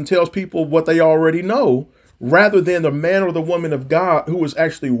prophesies and tells people what they already know, rather than the man or the woman of God who has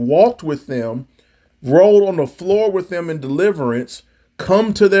actually walked with them, rolled on the floor with them in deliverance,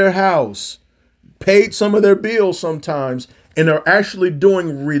 come to their house, paid some of their bills sometimes, and are actually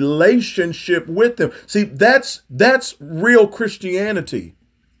doing relationship with them. See, that's real Christianity.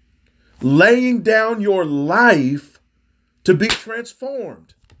 Laying down your life to be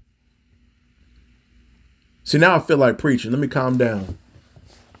transformed. See, now I feel like preaching. Let me calm down.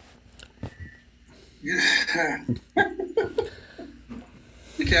 Yeah.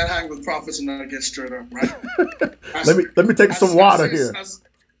 You can't hang with prophets and not get stirred up, right? Let me take some water here.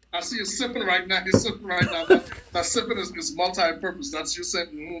 I see you sipping right now. You're sipping right now. That sipping is multi-purpose. That's you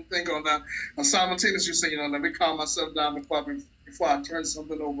saying, think on that. And simultaneously, you say, let me calm myself down before I turn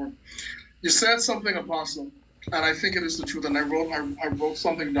something over. You said something, Apostle, and I think it is the truth. And I wrote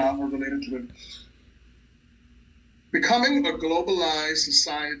something down related to it. Becoming a globalized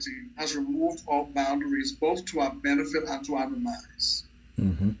society has removed all boundaries, both to our benefit and to our demise.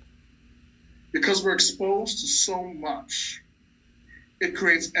 Mm-hmm. Because we're exposed to so much, it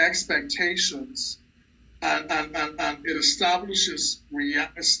creates expectations, and it establishes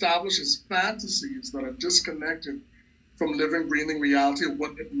fantasies that are disconnected from living, breathing reality of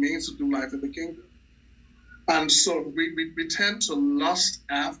what it means to do life in the kingdom. And so we tend to lust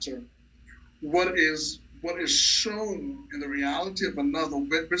after what is shown in the reality of another,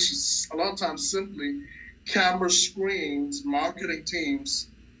 which is a lot of times simply camera screens, marketing teams,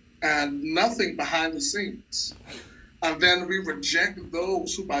 and nothing behind the scenes. And then we reject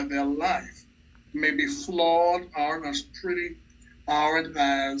those who by their life may be flawed, aren't as pretty, aren't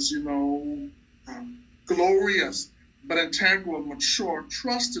as, glorious, but integral, mature,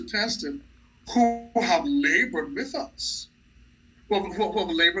 trusted, tested, who have labored with us. Who have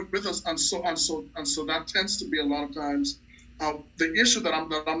labored with us, and so that tends to be a lot of times the issue that I'm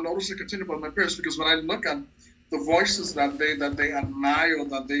noticing continue about my peers, because when I look at the voices that they admire, or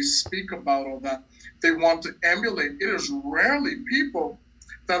that they speak about, or that they want to emulate, it is rarely people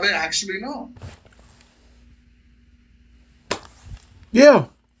that they actually know. Yeah,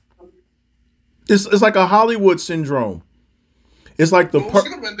 it's like a Hollywood syndrome. It's like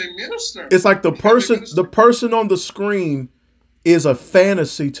when they minister. It's like the person on the screen is a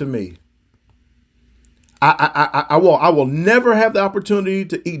fantasy to me. I will never have the opportunity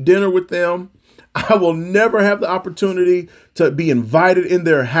to eat dinner with them. I will never have the opportunity to be invited in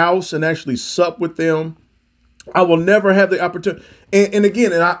their house and actually sup with them. I will never have the opportunity. And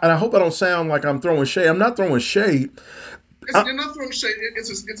again, I hope I don't sound like I'm throwing shade. I'm not throwing shade. You're not throwing shade. It's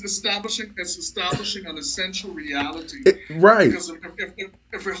establishing an essential reality. Right. Because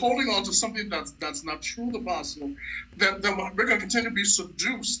if we're holding on to something that's not true, the gospel, then we're going to continue to be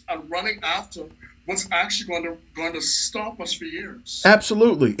seduced and running after what's actually going to stop us for years.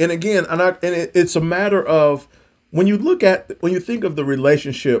 Absolutely. And again, it's a matter of when you think of the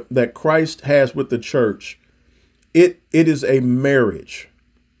relationship that Christ has with the church, it is a marriage.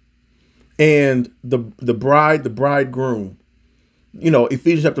 And the bride, the bridegroom,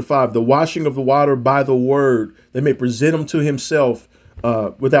 Ephesians chapter 5, the washing of the water by the word, they may present him to himself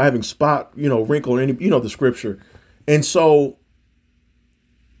without having spot, wrinkle, or any, the scripture. And so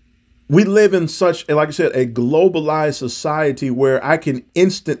we live in such, like I said, a globalized society where I can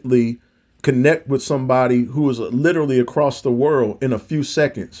instantly connect with somebody who is literally across the world in a few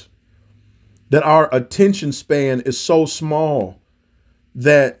seconds. That our attention span is so small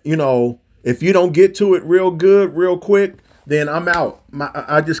that, if you don't get to it real good, real quick, then I'm out.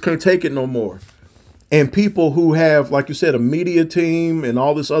 I just can't take it no more. And people who have, like you said, a media team and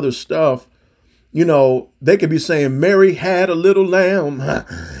all this other stuff, they could be saying Mary had a little lamb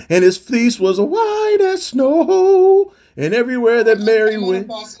and his fleece was white as snow. And everywhere that Mary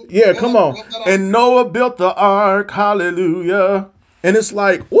went. Yeah, come on. And Noah built the ark. Hallelujah. And it's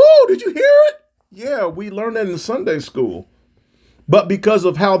like, whoa, did you hear it? Yeah, we learned that in Sunday school. But because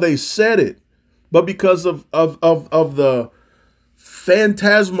of how they said it, but because of the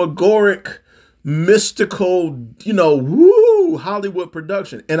phantasmagoric, mystical, Hollywood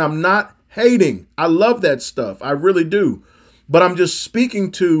production. And I'm not hating. I love that stuff. I really do. But I'm just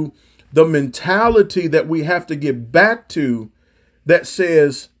speaking to the mentality that we have to get back to that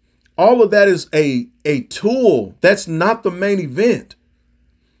says all of that is a tool. That's not the main event.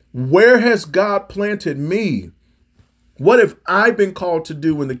 Where has God planted me? What have I been called to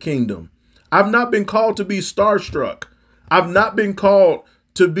do in the kingdom? I've not been called to be starstruck. I've not been called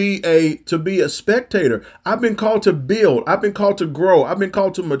to be a spectator. I've been called to build. I've been called to grow. I've been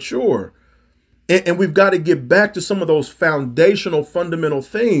called to mature. And we've got to get back to some of those foundational, fundamental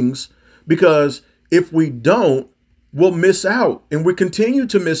things, because if we don't, we'll miss out, and we continue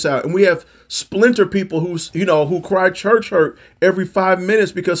to miss out. And we have splinter people who cry church hurt every 5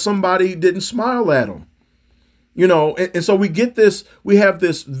 minutes because somebody didn't smile at them. And so we have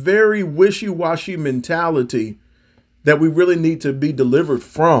this very wishy-washy mentality that we really need to be delivered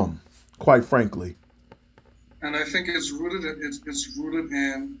from, quite frankly. And I think it's rooted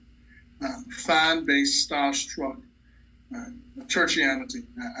in fan-based starstruck uh, churchianity,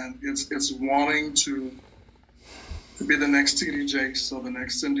 and it's wanting to be the next TD Jakes or the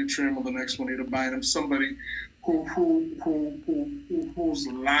next Cindy Trim or the next Juanita Bynum, somebody whose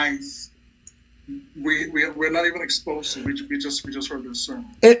life we're not even exposed to. We just heard this sermon.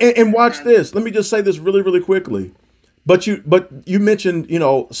 And watch And this. Let me just say this really, really quickly. But you mentioned,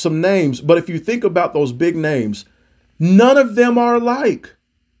 some names. But if you think about those big names, none of them are alike.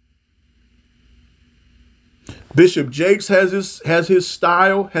 Bishop Jakes has his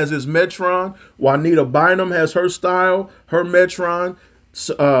style, has his metron. Juanita Bynum has her style, her metron.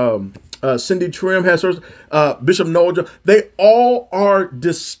 Cindy Trim has hers. Bishop Noel. They all are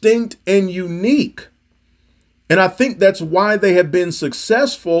distinct and unique. And I think that's why they have been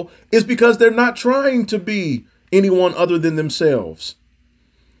successful, is because they're not trying to be anyone other than themselves.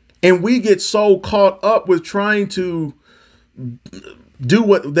 And we get so caught up with trying to do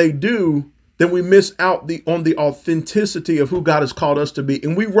what they do, then we miss out on the authenticity of who God has called us to be.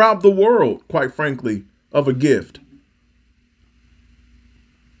 And we rob the world, quite frankly, of a gift.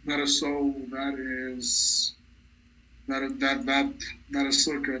 that is so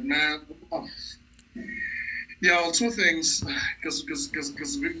good, man. Oh, yeah, well, two things, because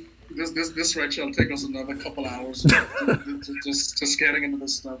this right here will take us another couple hours just getting into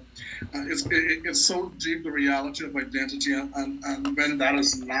this stuff. It's so deep, the reality of identity, and when that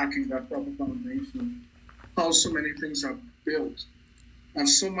is lacking that proper foundation, how so many things are built, and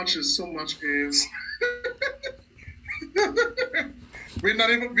so much is we're not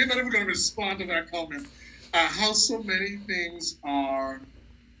even going to respond to that comment. How so many things are,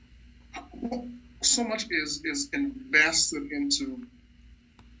 so much is invested into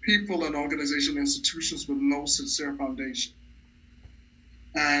people and organization institutions with no sincere foundation,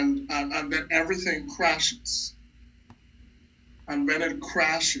 and then everything crashes. And when it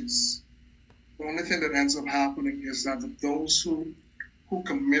crashes, the only thing that ends up happening is that those who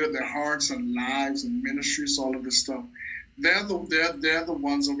committed their hearts and lives and ministries, all of this stuff, they're the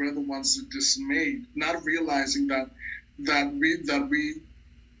ones, or we're the ones that dismayed, not realizing that we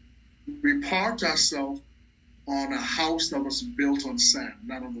parked ourselves on a house that was built on sand,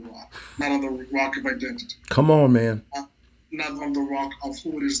 not on the rock, not on the rock of identity, Come on, man. uh, not on the rock of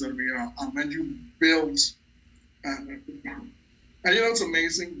who it is that we are. And when you build, uh, and it's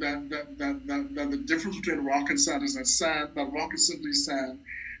amazing that the difference between rock and sand is that rock is simply sand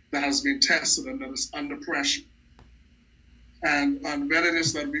that has been tested and that is under pressure. And when it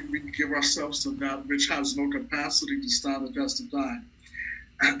is that we give ourselves to that which has no capacity to stand the test of time,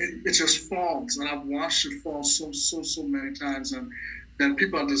 and it just falls. And I've watched it fall so many times. And then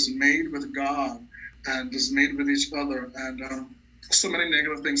people are dismayed with God and dismayed with each other, and so many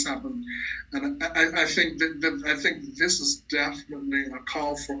negative things happen. And I think this is definitely a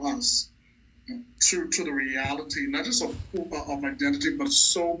call for us to the reality, not just of identity, but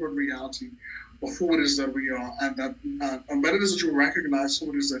sober reality of who it is that we are, and when it is that you recognize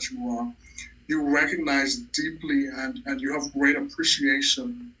who it is that you are, you recognize deeply, and you have great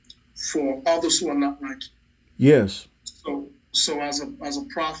appreciation for others who are not like you. Yes. So as a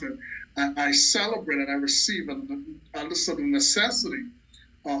prophet, I celebrate and I receive and understand the necessity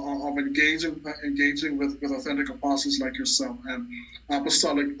of engaging with authentic apostles like yourself, and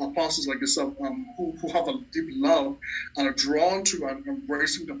apostolic apostles like yourself, who have a deep love and are drawn to and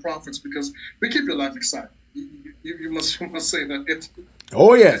embracing the prophets, because we keep your life exciting. You must say that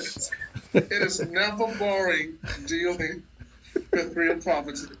Oh, yes. it is never boring dealing with real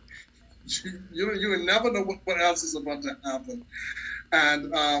prophets. You never know what else is about to happen,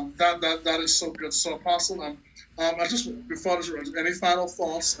 and that is so good. So, Apostle, I just, before this, any final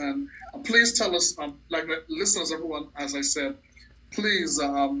thoughts, and please tell us, like listeners, everyone, as I said, please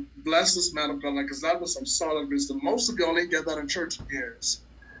bless this man of God, because that was some solid wisdom. Most of you only get that in church years,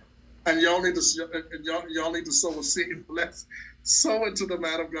 and y'all need to sow a seed. Let's sow into the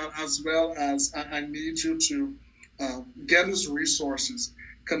man of God, as well as I need you to get his resources,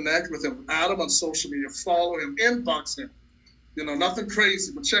 connect with him, add him on social media, follow him, inbox him, Nothing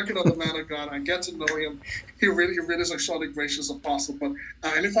crazy, but check it out, the man of God, and get to know him. He really is a surely gracious apostle. But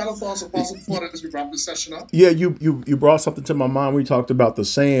any final thoughts, apostle, before as we wrap this session up? Yeah, you brought something to my mind. We talked about the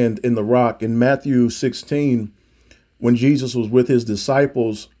sand in the rock in Matthew 16 when Jesus was with his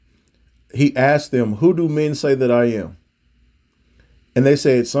disciples. He asked them, "Who do men say that I am?" And they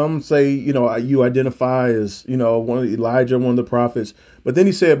said, some say, you identify as, one of Elijah, one of the prophets. But then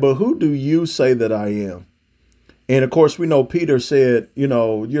he said, "But who do you say that I am?" And of course, we know Peter said,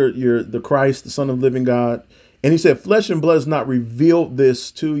 you're the Christ, the Son of the living God. And he said, "Flesh and blood has not revealed this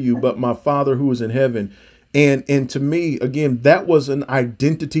to you, but my Father who is in heaven." And to me, again, that was an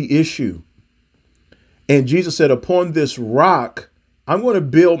identity issue. And Jesus said, "Upon this rock, I'm going to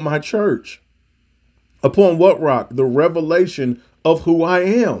build my church." Upon what rock? The revelation of who I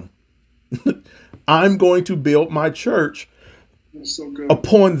am. I'm going to build my church So good.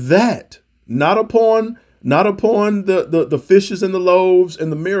 upon that, not upon the fishes and the loaves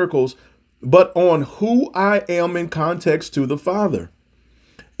and the miracles, but on who I am in context to the Father.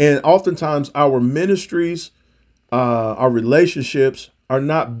 And oftentimes our ministries, our relationships are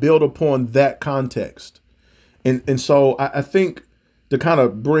not built upon that context. And so I think to kind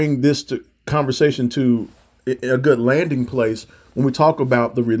of bring this to conversation to a good landing place, when we talk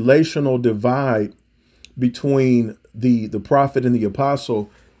about the relational divide between the prophet and the apostle,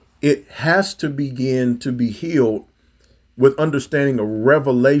 it has to begin to be healed with understanding a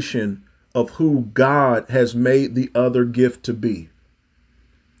revelation of who God has made the other gift to be.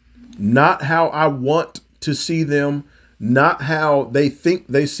 Not how I want to see them, not how they think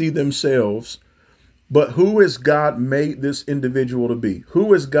they see themselves, but who has God made this individual to be?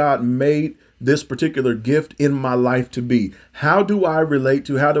 Who has God made this particular gift in my life to be? How do I relate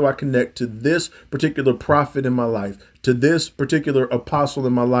to, how do I connect to this particular prophet in my life, to this particular apostle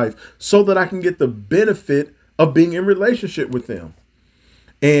in my life, so that I can get the benefit of being in relationship with them?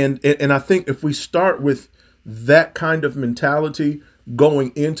 And I think if we start with that kind of mentality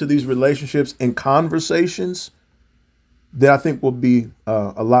going into these relationships and conversations, then I think we'll be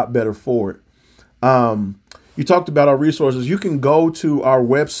a lot better for it. You talked about our resources. You can go to our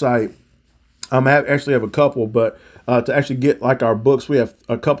website. Actually have a couple, but to actually get like our books, we have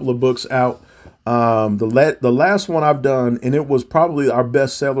a couple of books out. The last one I've done, and it was probably our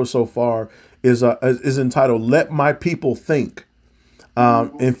best seller so far, is entitled "Let My People Think."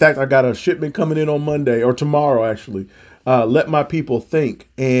 In fact, I got a shipment coming in on Monday or tomorrow, actually. "Let My People Think,"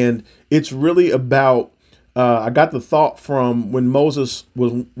 and it's really about. I got the thought from when Moses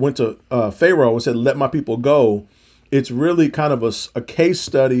went to Pharaoh and said, "Let my people go." It's really kind of a case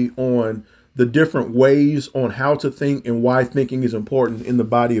study on the different ways on how to think and why thinking is important in the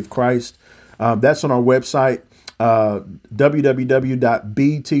body of Christ. That's on our website,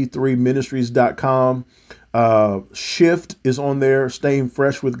 www.bt3ministries.com. Shift is on there, Staying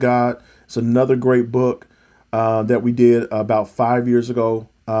Fresh with God. It's another great book that we did about 5 years ago.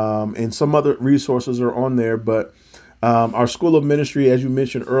 And some other resources are on there, but our School of Ministry, as you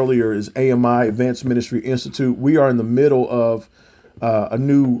mentioned earlier, is AMI, Advanced Ministry Institute. We are in the middle of a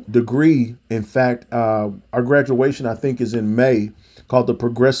new degree. In fact, our graduation, I think, is in May, called the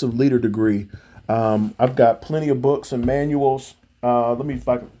Progressive Leader Degree. I've got plenty of books and manuals. Let me, if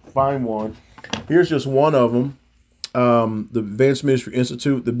I can find one. Here's just one of them. The Advanced Ministry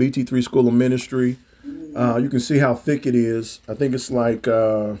Institute, the BT3 School of Ministry. You can see how thick it is. I think it's like,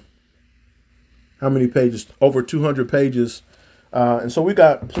 how many pages? Over 200 pages. And so we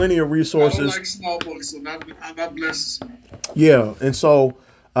got plenty of I don't resources. like small books, so that blesses me. Yeah. And so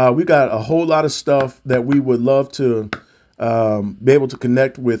we got a whole lot of stuff that we would love to be able to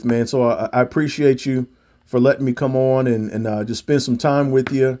connect with, man. So I appreciate you for letting me come on and just spend some time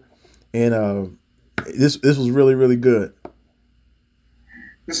with you. And this was really, really good.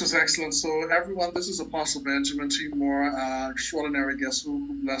 This is excellent. So, everyone, this is Apostle Benjamin T. Moore, extraordinary guest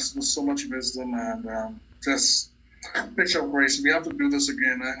who blessed with so much wisdom and just picture of grace. We have to do this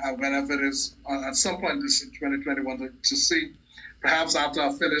again whenever it is, at some point this in 2021, to see, perhaps after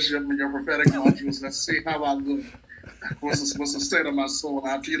I finish your prophetic modules, let's see how I look. What's the state of my soul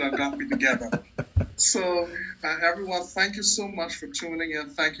after you done got me together. So, everyone, thank you so much for tuning in.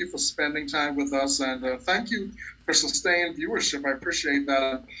 Thank you for spending time with us. And thank you for sustained viewership. I appreciate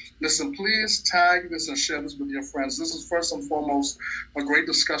that. Listen, please tag this and share this with your friends. This is first and foremost a great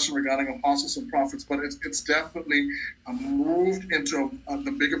discussion regarding apostles and prophets, but it's definitely moved into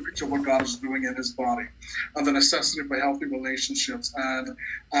the bigger picture of what God is doing in his body and the necessity for healthy relationships.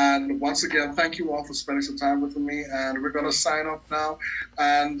 And once again, thank you all for spending some time with me. And we're going to sign off now.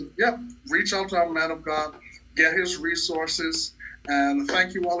 And yeah, reach out to our man of God, get his resources. And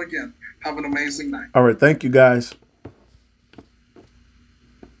thank you all again. Have an amazing night. All right. Thank you, guys.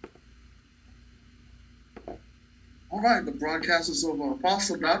 All right, the broadcast is over.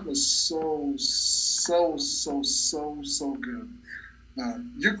 Apostle, that was so good.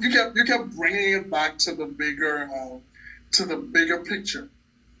 You kept bringing it back to the bigger picture,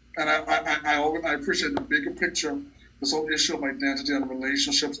 and I appreciate the bigger picture. This whole issue of identity and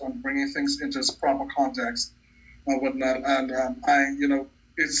relationships and bringing things into its proper context and whatnot. And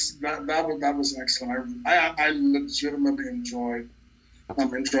it's that was excellent. I legitimately enjoyed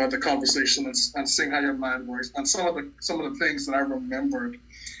the conversation and seeing how your mind works and some of the things that I remembered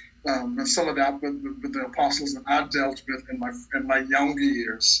and some of that with the apostles that I dealt with in my younger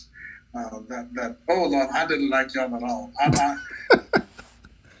years. That oh Lord, I didn't like y'all at all.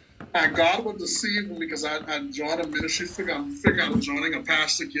 God would deceive me because I joined a ministry, figure out joining a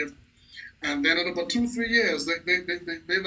pastor gift, and then in about 2 3 years they